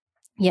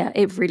 Yeah,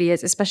 it really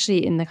is,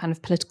 especially in the kind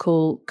of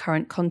political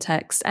current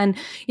context. And,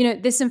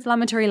 this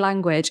inflammatory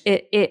language,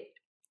 it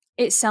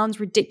sounds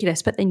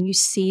ridiculous, but then you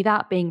see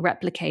that being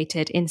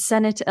replicated in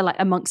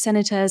amongst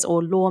senators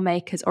or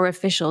lawmakers or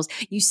officials.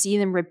 You see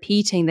them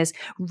repeating this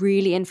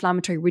really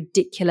inflammatory,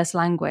 ridiculous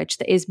language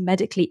that is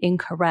medically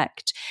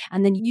incorrect.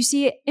 And then you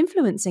see it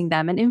influencing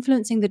them and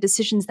influencing the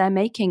decisions they're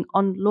making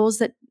on laws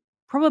that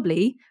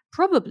probably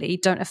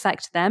don't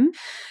affect them.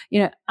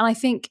 And I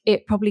think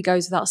it probably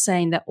goes without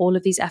saying that all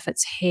of these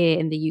efforts here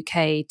in the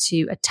UK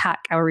to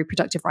attack our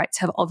reproductive rights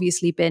have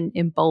obviously been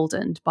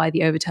emboldened by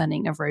the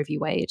overturning of Roe v.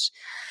 Wade.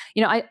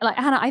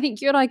 Hannah, I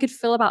think you and I could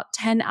fill about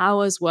 10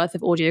 hours worth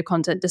of audio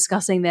content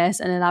discussing this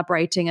and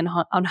elaborating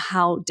on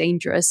how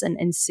dangerous and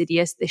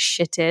insidious this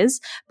shit is.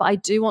 But I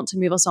do want to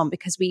move us on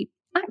because we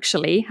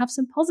actually have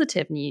some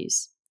positive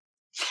news.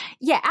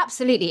 Yeah,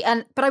 absolutely.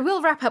 But I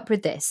will wrap up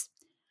with this.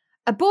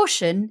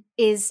 Abortion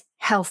is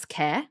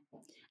healthcare,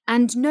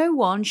 and no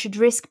one should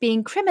risk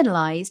being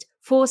criminalised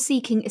for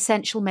seeking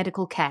essential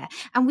medical care.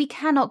 And we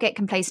cannot get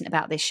complacent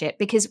about this shit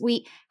because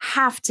we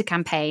have to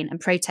campaign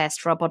and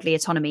protest for our bodily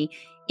autonomy.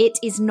 It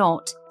is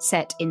not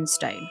set in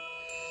stone.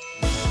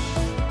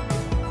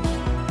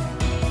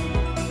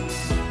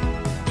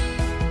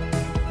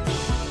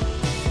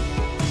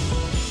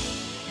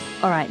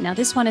 All right, now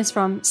this one is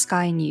from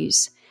Sky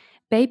News.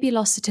 Baby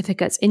loss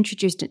certificates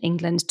introduced in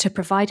England to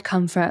provide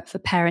comfort for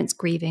parents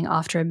grieving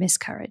after a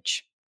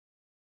miscarriage.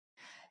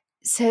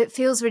 So it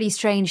feels really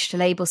strange to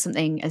label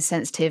something as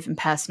sensitive and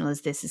personal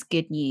as this as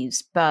good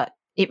news, but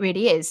it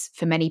really is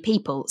for many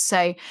people.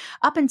 So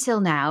up until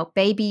now,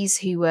 babies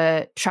who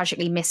were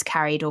tragically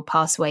miscarried or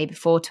passed away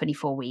before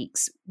 24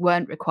 weeks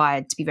weren't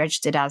required to be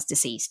registered as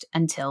deceased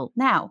until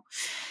now.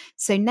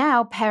 So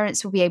now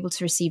parents will be able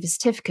to receive a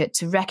certificate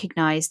to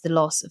recognise the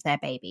loss of their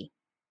baby.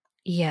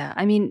 Yeah,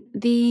 I mean,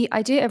 the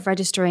idea of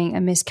registering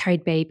a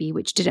miscarried baby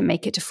which didn't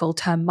make it to full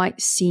term might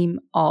seem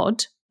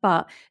odd,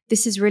 but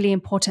this is really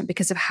important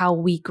because of how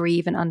we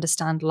grieve and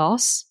understand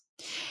loss.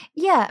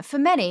 Yeah, for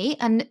many,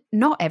 and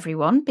not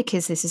everyone,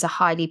 because this is a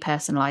highly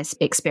personalized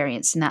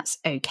experience and that's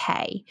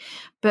okay.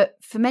 But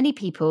for many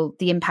people,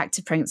 the impact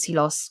of pregnancy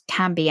loss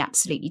can be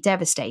absolutely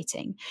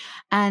devastating.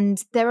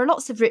 And there are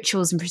lots of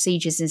rituals and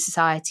procedures in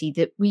society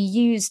that we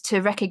use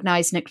to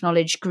recognize and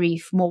acknowledge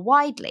grief more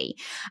widely.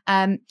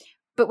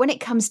 But when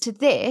it comes to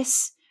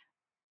this,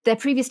 there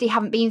previously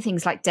haven't been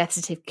things like death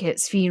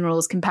certificates,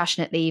 funerals,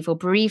 compassionate leave, or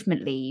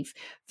bereavement leave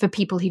for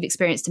people who've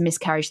experienced a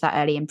miscarriage that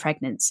early in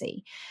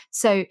pregnancy.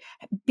 So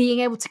being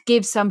able to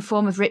give some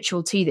form of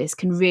ritual to this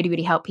can really,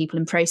 really help people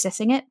in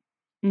processing it.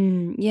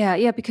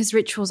 Yeah, because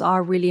rituals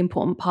are a really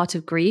important part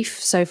of grief.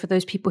 So for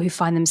those people who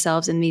find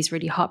themselves in these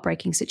really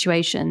heartbreaking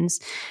situations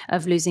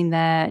of losing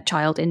their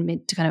child in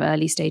mid to kind of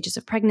early stages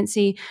of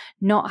pregnancy,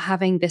 not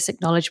having this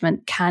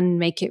acknowledgement can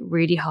make it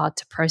really hard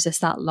to process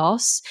that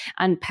loss.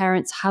 And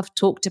parents have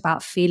talked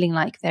about feeling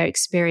like their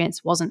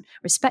experience wasn't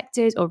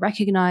respected or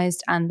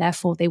recognized, and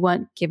therefore they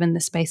weren't given the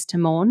space to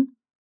mourn.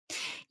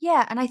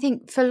 Yeah, and I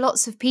think for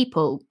lots of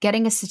people,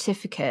 getting a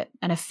certificate,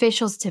 an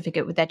official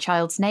certificate with their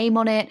child's name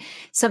on it,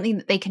 something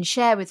that they can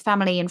share with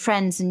family and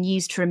friends and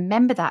use to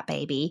remember that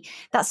baby,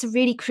 that's a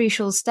really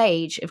crucial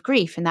stage of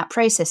grief in that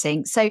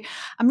processing. So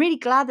I'm really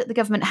glad that the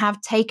government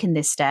have taken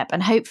this step,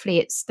 and hopefully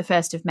it's the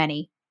first of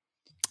many.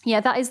 Yeah,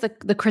 that is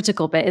the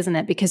critical bit, isn't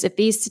it? Because if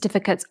these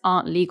certificates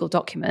aren't legal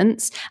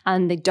documents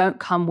and they don't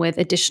come with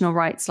additional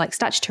rights like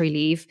statutory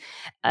leave,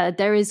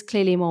 there is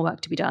clearly more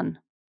work to be done.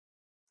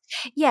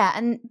 Yeah,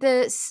 and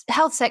the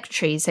Health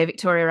Secretary, so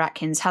Victoria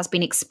Atkins, has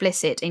been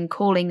explicit in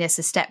calling this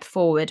a step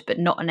forward, but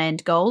not an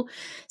end goal.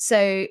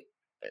 So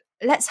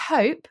let's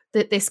hope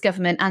that this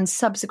government and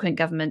subsequent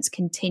governments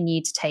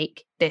continue to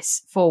take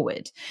this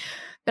forward.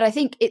 But I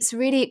think it's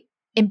really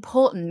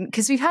important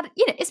because we've had,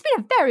 it's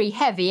been a very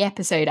heavy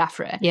episode,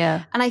 Afra.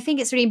 Yeah. And I think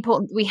it's really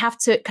important that we have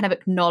to kind of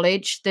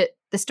acknowledge that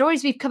the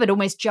stories we've covered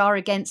almost jar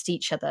against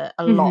each other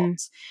a lot.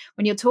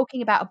 When you're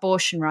talking about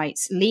abortion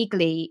rights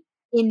legally,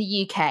 in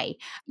the UK,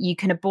 you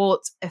can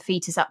abort a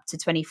fetus up to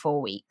 24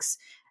 weeks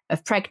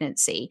of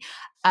pregnancy.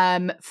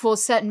 For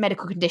certain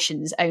medical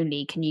conditions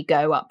only can you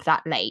go up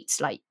that late.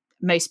 Like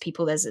most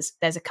people, there's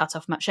a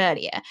cutoff much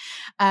earlier.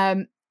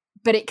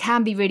 But it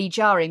can be really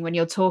jarring when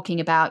you're talking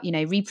about,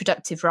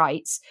 reproductive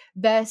rights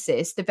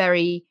versus the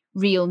very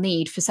real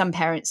need for some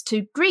parents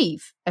to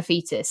grieve a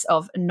fetus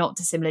of not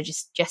dissimilar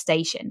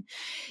gestation.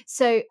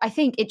 So I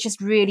think it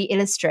just really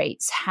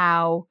illustrates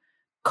how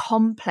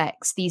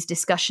complex these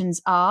discussions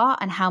are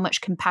and how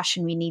much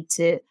compassion we need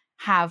to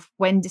have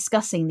when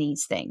discussing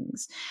these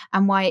things,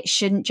 and why it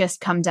shouldn't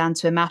just come down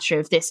to a matter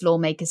of this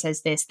lawmaker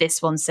says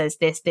this one says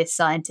this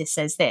scientist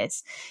says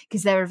this,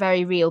 because there are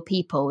very real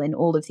people in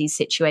all of these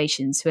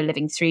situations who are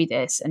living through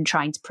this and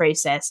trying to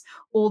process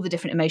all the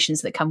different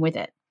emotions that come with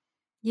it.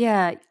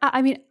 Yeah,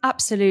 I mean,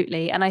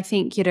 absolutely. And I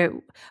think,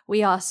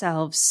 we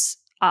ourselves,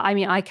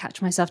 I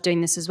catch myself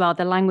doing this as well.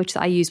 The language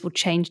that I use will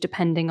change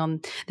depending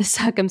on the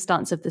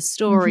circumstance of the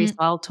story. So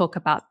I'll talk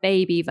about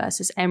baby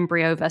versus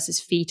embryo versus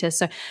fetus.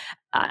 So,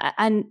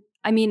 and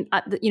I mean,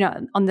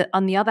 on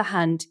the other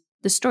hand,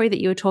 the story that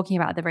you were talking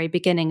about at the very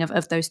beginning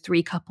of those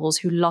three couples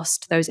who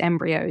lost those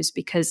embryos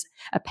because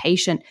a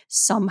patient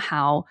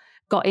somehow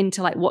got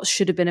into like what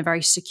should have been a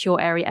very secure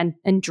area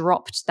and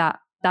dropped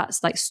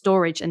that's like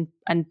storage and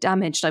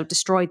damaged, like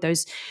destroyed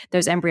those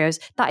embryos.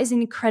 That is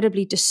an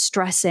incredibly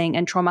distressing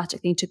and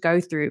traumatic thing to go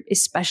through,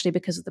 especially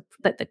because of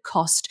the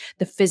cost,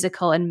 the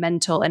physical and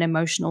mental and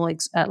emotional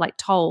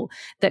toll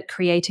that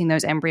creating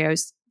those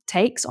embryos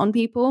takes on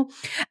people.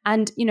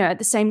 And at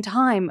the same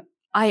time,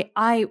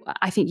 I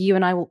think you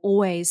and I will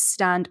always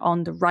stand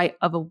on the right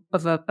of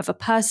a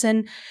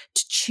person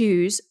to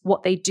choose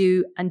what they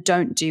do and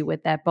don't do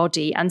with their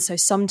body. And so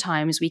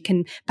sometimes we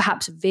can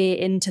perhaps veer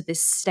into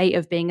this state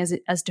of being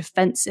as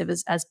defensive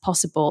as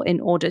possible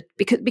in order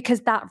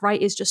because that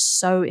right is just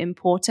so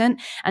important.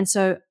 And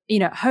so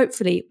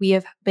hopefully we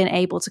have been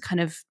able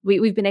to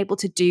we've been able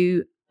to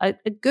do a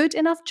good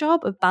enough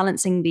job of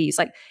balancing these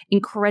like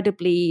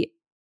incredibly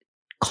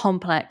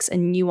complex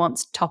and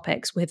nuanced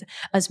topics with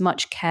as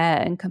much care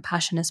and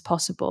compassion as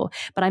possible.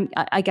 But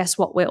I guess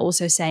what we're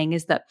also saying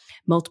is that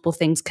multiple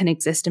things can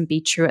exist and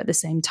be true at the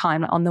same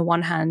time. On the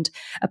one hand,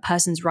 a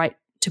person's right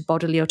to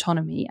bodily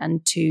autonomy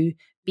and to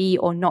be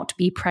or not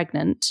be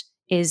pregnant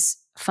is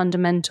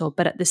fundamental.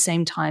 But at the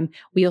same time,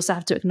 we also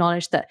have to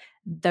acknowledge that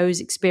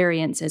those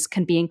experiences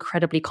can be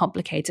incredibly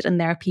complicated.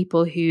 And there are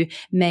people who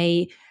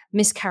may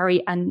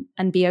miscarry and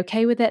be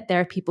okay with it. There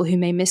are people who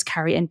may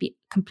miscarry and be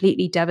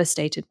completely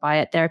devastated by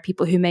it. There are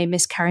people who may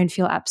miscarry and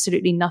feel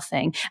absolutely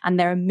nothing. And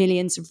there are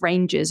millions of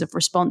ranges of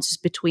responses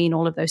between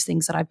all of those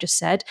things that I've just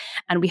said.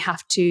 And we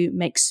have to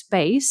make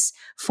space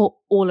for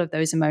all of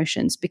those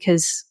emotions,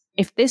 because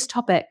if this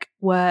topic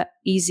were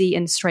easy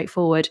and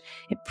straightforward,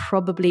 it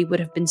probably would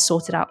have been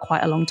sorted out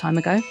quite a long time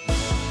ago.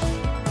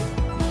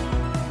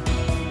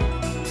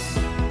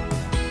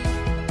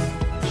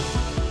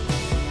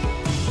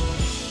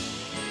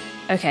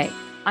 Okay,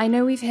 I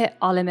know we've hit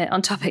our limit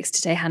on topics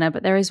today, Hannah,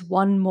 but there is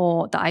one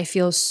more that I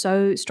feel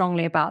so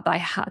strongly about that I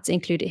had to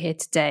include it here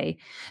today.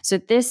 So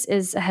this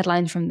is a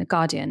headline from The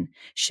Guardian.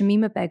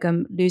 Shamima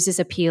Begum loses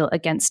appeal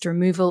against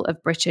removal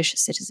of British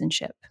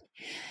citizenship.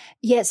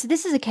 Yeah, so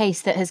this is a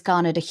case that has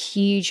garnered a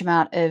huge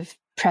amount of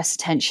press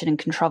attention and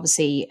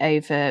controversy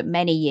over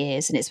many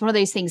years. And it's one of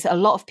those things that a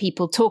lot of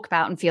people talk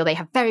about and feel they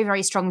have very,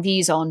 very strong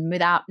views on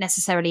without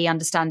necessarily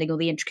understanding all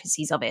the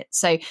intricacies of it.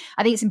 So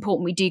I think it's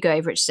important we do go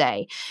over it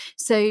today.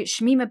 So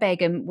Shamima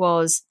Begum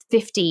was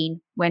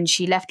 15 when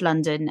she left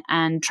London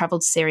and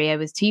travelled to Syria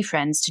with two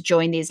friends to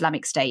join the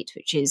Islamic State,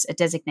 which is a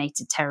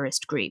designated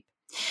terrorist group.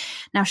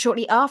 Now,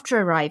 shortly after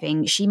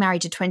arriving, she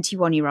married a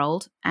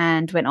 21-year-old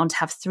and went on to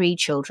have 3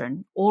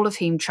 children, all of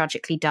whom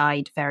tragically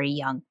died very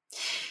young.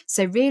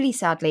 So really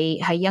sadly,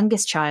 her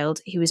youngest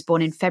child, who was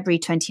born in February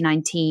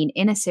 2019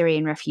 in a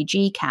Syrian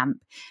refugee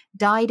camp,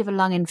 died of a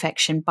lung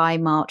infection by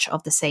March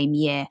of the same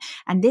year.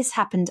 And this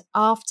happened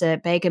after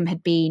Begum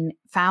had been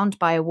found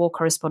by a war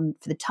correspondent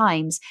for The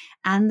Times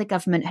and the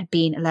government had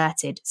been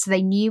alerted. So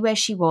they knew where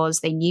she was,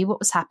 they knew what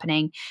was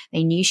happening,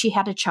 they knew she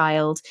had a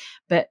child,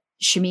 but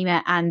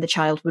Shamima and the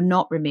child were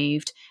not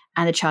removed,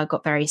 and the child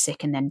got very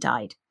sick and then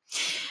died.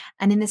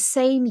 And in the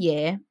same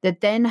year, the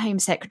then Home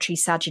Secretary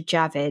Sajid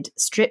Javid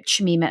stripped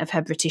Shamima of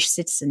her British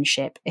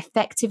citizenship,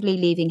 effectively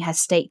leaving her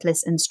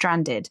stateless and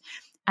stranded.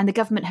 And the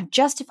government have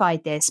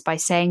justified this by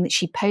saying that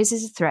she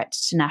poses a threat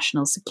to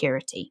national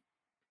security.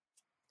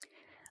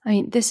 I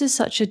mean, this is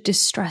such a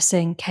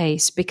distressing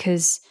case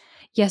because,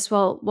 yes,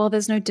 well,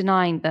 there's no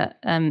denying that,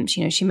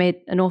 she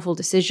made an awful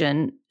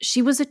decision.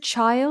 She was a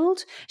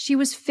child. She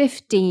was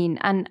 15,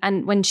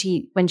 and when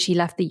she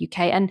left the UK,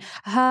 and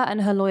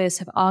her lawyers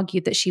have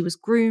argued that she was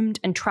groomed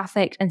and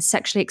trafficked and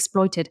sexually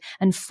exploited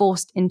and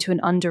forced into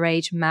an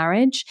underage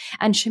marriage.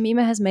 And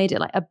Shamima has made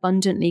it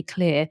abundantly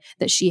clear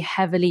that she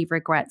heavily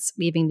regrets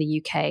leaving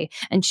the UK,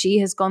 and she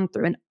has gone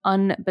through an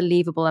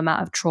unbelievable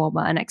amount of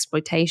trauma and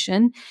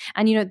exploitation.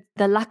 And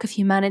the lack of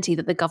humanity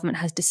that the government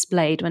has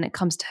displayed when it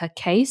comes to her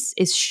case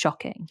is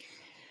shocking.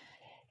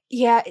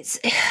 Yeah,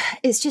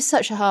 it's just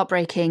such a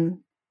heartbreaking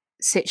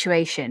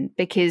situation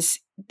because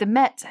the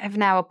Met have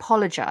now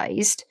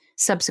apologised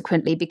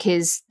subsequently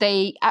because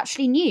they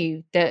actually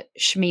knew that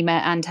Shamima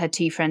and her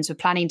 2 friends were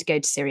planning to go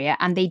to Syria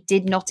and they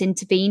did not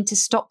intervene to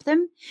stop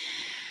them.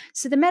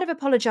 So the Met have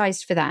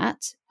apologised for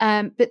that.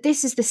 But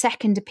this is the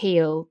second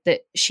appeal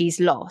that she's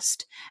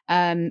lost,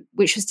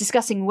 which was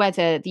discussing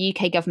whether the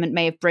UK government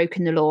may have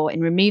broken the law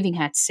in removing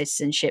her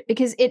citizenship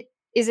because it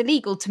is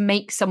illegal to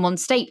make someone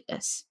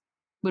stateless,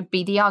 would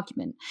be the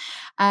argument.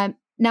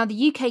 Now,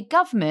 the UK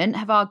government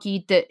have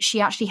argued that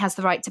she actually has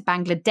the right to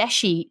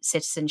Bangladeshi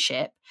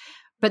citizenship,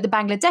 but the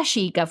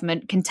Bangladeshi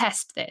government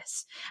contest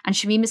this, and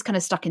Shamima's kind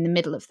of stuck in the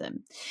middle of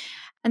them.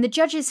 And the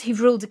judges who've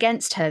ruled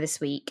against her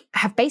this week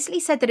have basically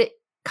said that it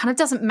kind of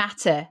doesn't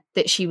matter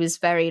that she was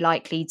very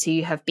likely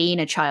to have been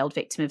a child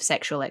victim of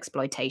sexual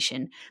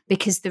exploitation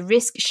because the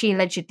risk she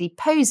allegedly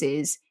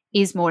poses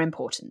is more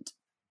important.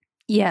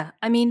 Yeah,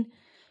 I mean,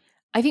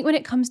 I think when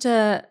it comes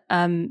to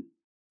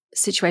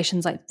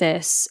situations like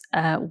this,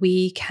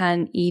 we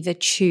can either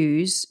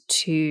choose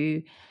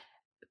to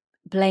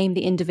blame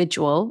the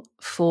individual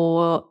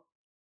for,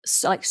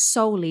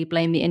 solely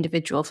blame the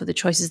individual for the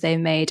choices they've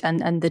made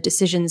and the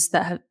decisions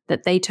that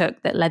they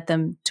took that led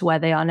them to where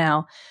they are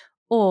now.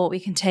 Or we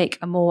can take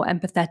a more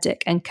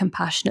empathetic and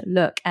compassionate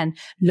look and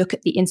look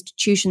at the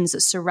institutions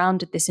that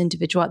surrounded this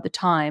individual at the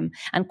time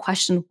and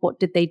question what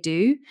did they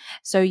do.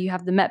 So you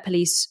have the Met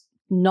Police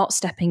not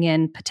stepping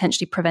in,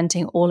 potentially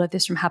preventing all of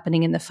this from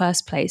happening in the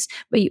first place.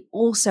 But you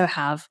also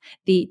have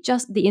the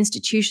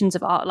institutions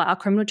of our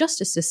criminal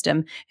justice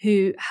system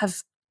who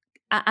have,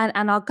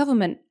 and our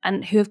government,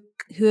 and who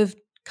have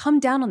come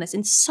down on this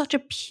in such a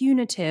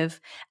punitive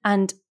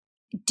and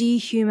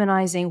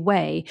dehumanizing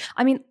way.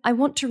 I mean, I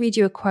want to read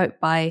you a quote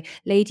by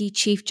Lady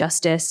Chief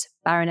Justice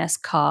Baroness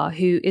Carr,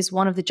 who is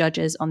one of the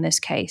judges on this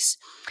case.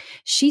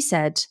 She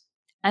said,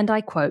 and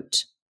I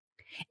quote,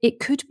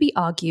 "It could be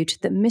argued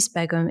that Miss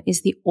Begum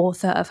is the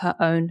author of her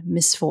own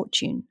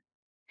misfortune."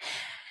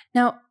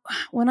 Now,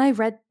 when I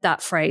read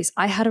that phrase,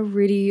 I had a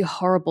really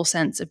horrible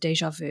sense of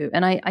deja vu.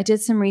 And I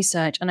did some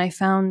research and I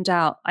found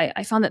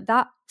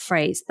that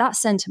phrase, that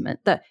sentiment,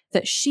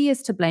 that she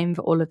is to blame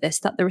for all of this,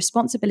 that the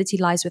responsibility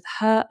lies with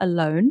her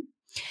alone,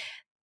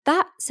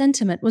 that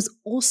sentiment was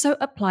also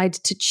applied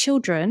to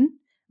children,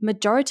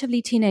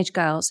 majoritively teenage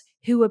girls,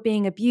 who were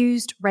being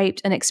abused,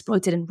 raped, and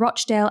exploited in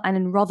Rochdale and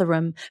in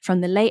Rotherham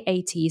from the late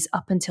 80s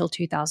up until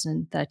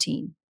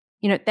 2013.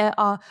 There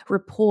are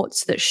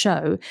reports that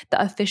show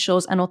that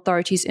officials and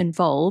authorities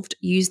involved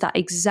used that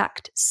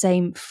exact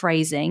same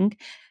phrasing.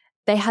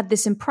 They had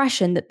this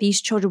impression that these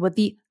children were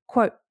the,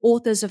 quote,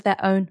 authors of their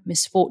own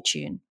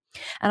misfortune.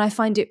 And I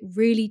find it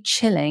really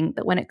chilling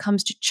that when it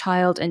comes to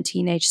child and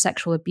teenage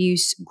sexual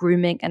abuse,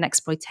 grooming, and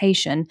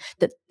exploitation,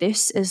 that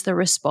this is the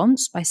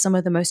response by some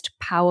of the most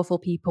powerful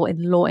people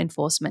in law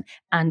enforcement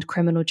and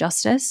criminal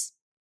justice.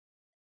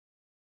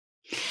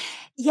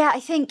 Yeah,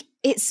 I think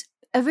it's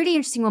a really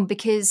interesting one,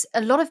 because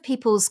a lot of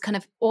people's kind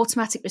of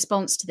automatic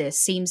response to this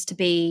seems to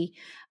be,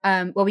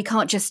 well, we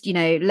can't just,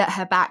 let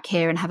her back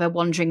here and have her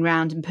wandering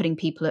around and putting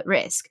people at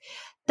risk.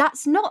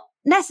 That's not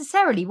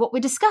necessarily what we're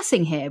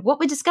discussing here. What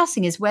we're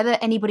discussing is whether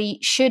anybody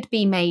should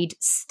be made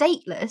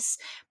stateless,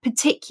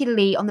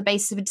 particularly on the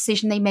basis of a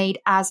decision they made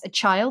as a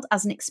child,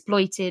 as an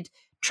exploited,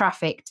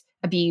 trafficked,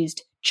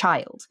 abused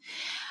child.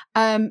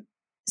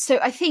 So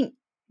I think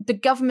the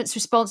government's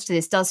response to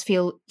this does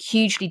feel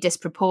hugely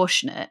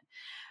disproportionate,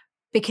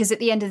 because at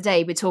the end of the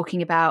day, we're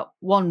talking about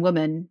one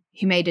woman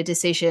who made a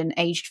decision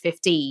aged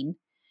 15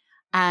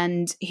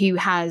 and who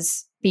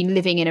has been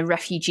living in a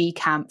refugee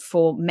camp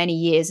for many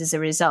years as a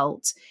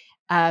result,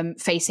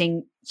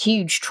 facing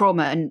huge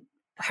trauma and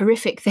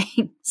horrific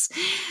things.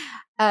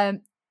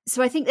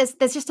 So I think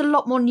there's just a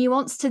lot more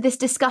nuance to this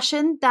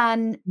discussion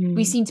than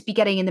we seem to be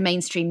getting in the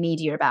mainstream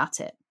media about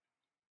it.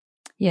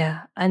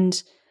 Yeah,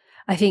 and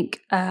I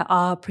think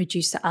our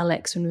producer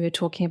Alex, when we were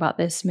talking about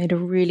this, made a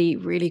really,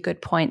 really good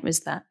point,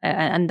 was that,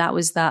 and that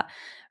was that,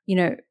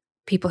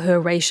 people who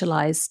are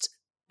racialized,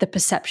 the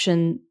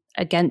perception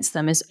against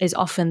them is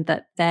often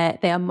that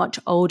they are much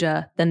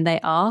older than they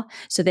are.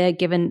 So they are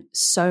given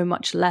so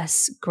much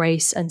less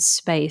grace and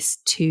space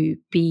to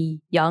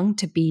be young,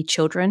 to be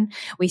children.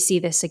 We see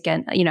this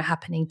again,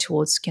 happening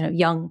towards,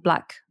 young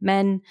Black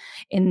men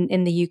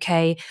in the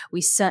UK.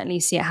 We certainly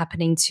see it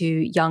happening to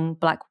young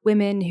Black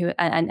women who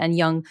and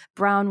young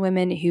brown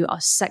women who are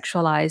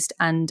sexualized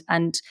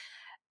and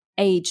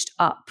aged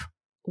up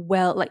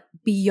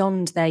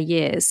beyond their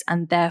years,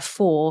 and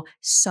therefore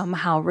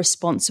somehow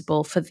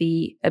responsible for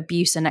the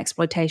abuse and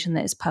exploitation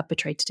that is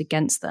perpetrated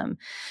against them.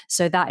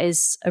 So that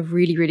is a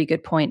really, really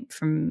good point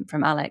from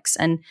Alex.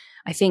 And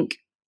I think,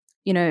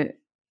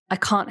 I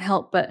can't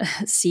help but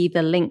see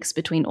the links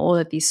between all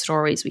of these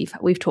stories.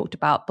 We've talked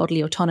about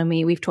bodily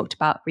autonomy, we've talked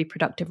about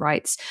reproductive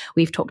rights,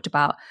 we've talked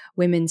about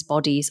women's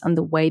bodies and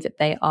the way that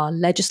they are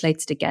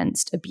legislated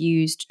against,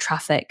 abused,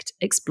 trafficked,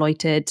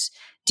 exploited,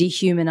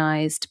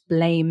 dehumanized,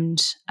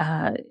 blamed,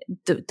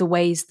 the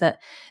ways that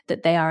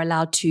they are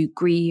allowed to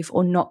grieve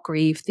or not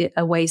grieve, the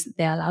ways that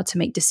they are allowed to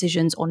make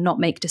decisions or not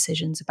make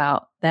decisions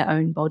about their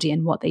own body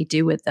and what they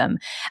do with them.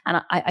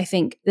 And I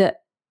think that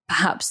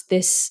perhaps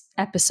this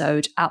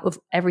episode, out of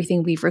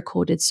everything we've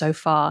recorded so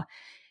far,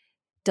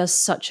 does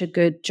such a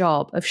good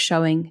job of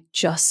showing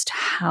just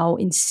how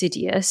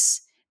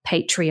insidious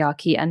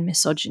patriarchy and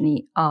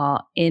misogyny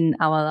are in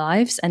our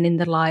lives and in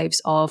the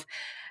lives of,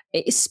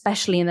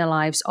 especially in the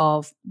lives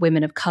of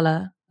women of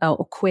color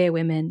or queer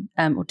women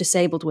or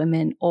disabled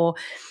women, or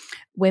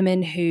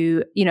women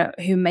who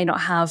may not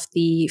have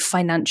the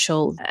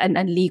financial and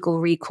legal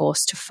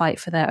recourse to fight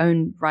for their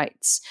own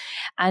rights.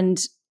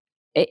 And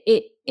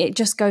it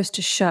just goes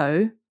to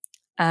show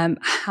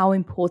how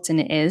important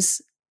it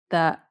is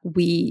that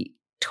we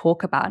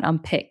talk about and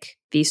unpick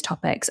these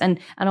topics. And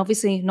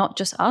obviously not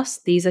just us,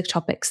 these are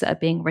topics that are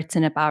being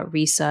written about,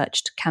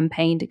 researched,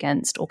 campaigned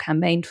against, or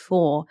campaigned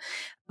for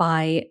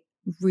by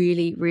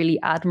really, really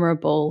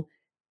admirable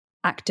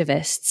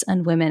activists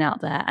and women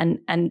out there.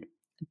 And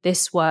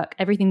this work,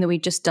 everything that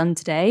we've just done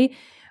today,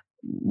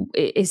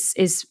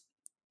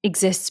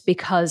 exists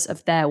because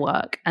of their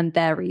work and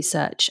their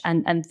research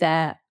and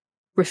their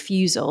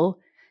refusal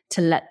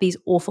to let these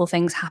awful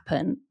things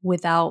happen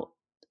without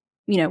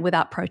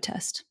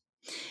protest.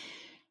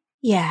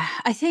 Yeah,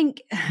 I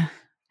think,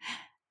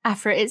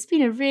 Afra, it's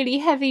been a really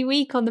heavy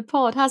week on the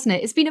pod, hasn't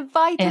it? It's been a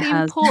vitally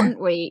important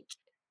week.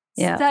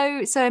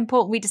 Yeah. So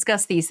important we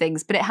discuss these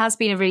things, but it has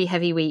been a really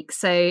heavy week.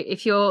 So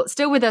if you're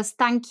still with us,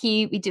 thank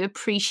you. We do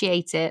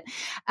appreciate it.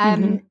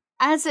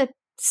 As a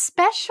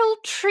special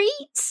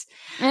treat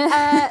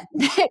next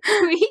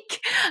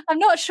week, I'm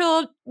not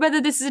sure whether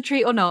this is a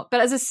treat or not,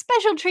 but as a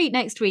special treat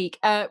next week,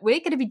 we're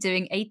going to be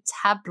doing a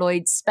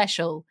tabloid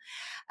special.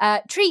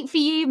 Treat for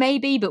you,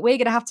 maybe, but we're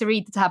going to have to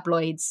read the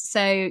tabloids.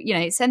 So,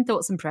 send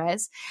thoughts and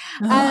prayers.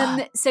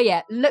 So,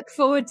 yeah, look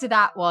forward to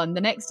that one.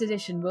 The next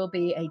edition will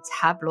be a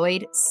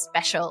tabloid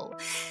special.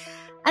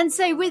 And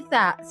so with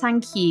that,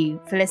 thank you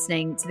for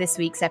listening to this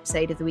week's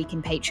episode of The Week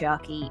in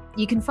Patriarchy.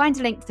 You can find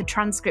a link to the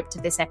transcript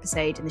of this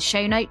episode in the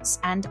show notes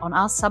and on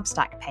our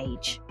Substack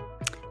page.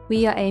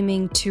 We are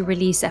aiming to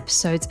release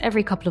episodes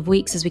every couple of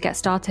weeks as we get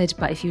started,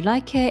 but if you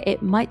like it,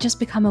 it might just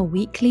become a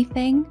weekly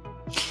thing.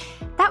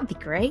 That would be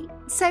great.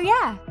 So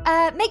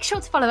yeah, make sure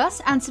to follow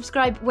us and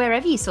subscribe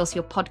wherever you source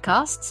your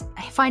podcasts.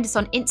 Find us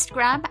on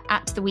Instagram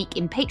at The Week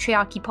in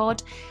Patriarchy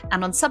Pod,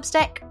 and on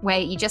Substack, where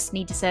you just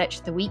need to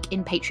search The Week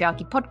in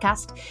Patriarchy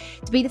Podcast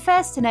to be the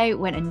first to know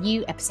when a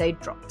new episode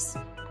drops.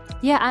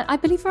 Yeah, and I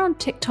believe we're on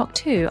TikTok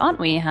too, aren't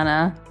we,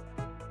 Hannah?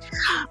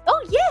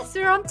 Oh yes,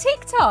 we're on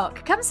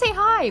TikTok. Come say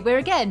hi. We're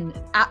again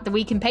at The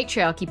Week in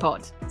Patriarchy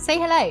Pod. Say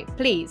hello,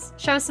 please.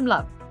 Show us some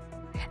love.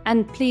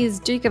 And please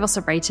do give us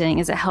a rating,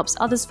 as it helps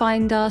others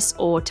find us,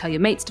 or tell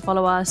your mates to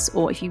follow us,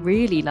 or if you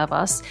really love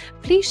us,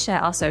 please share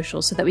our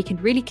socials so that we can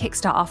really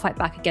kickstart our fight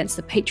back against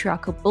the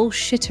patriarchal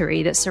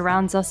bullshittery that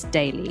surrounds us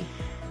daily.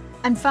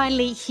 And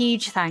finally,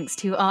 huge thanks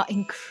to our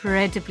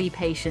incredibly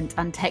patient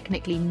and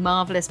technically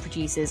marvellous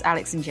producers,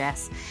 Alex and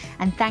Jess.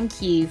 And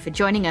thank you for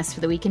joining us for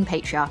the Week in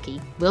Patriarchy.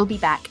 We'll be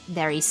back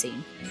very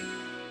soon.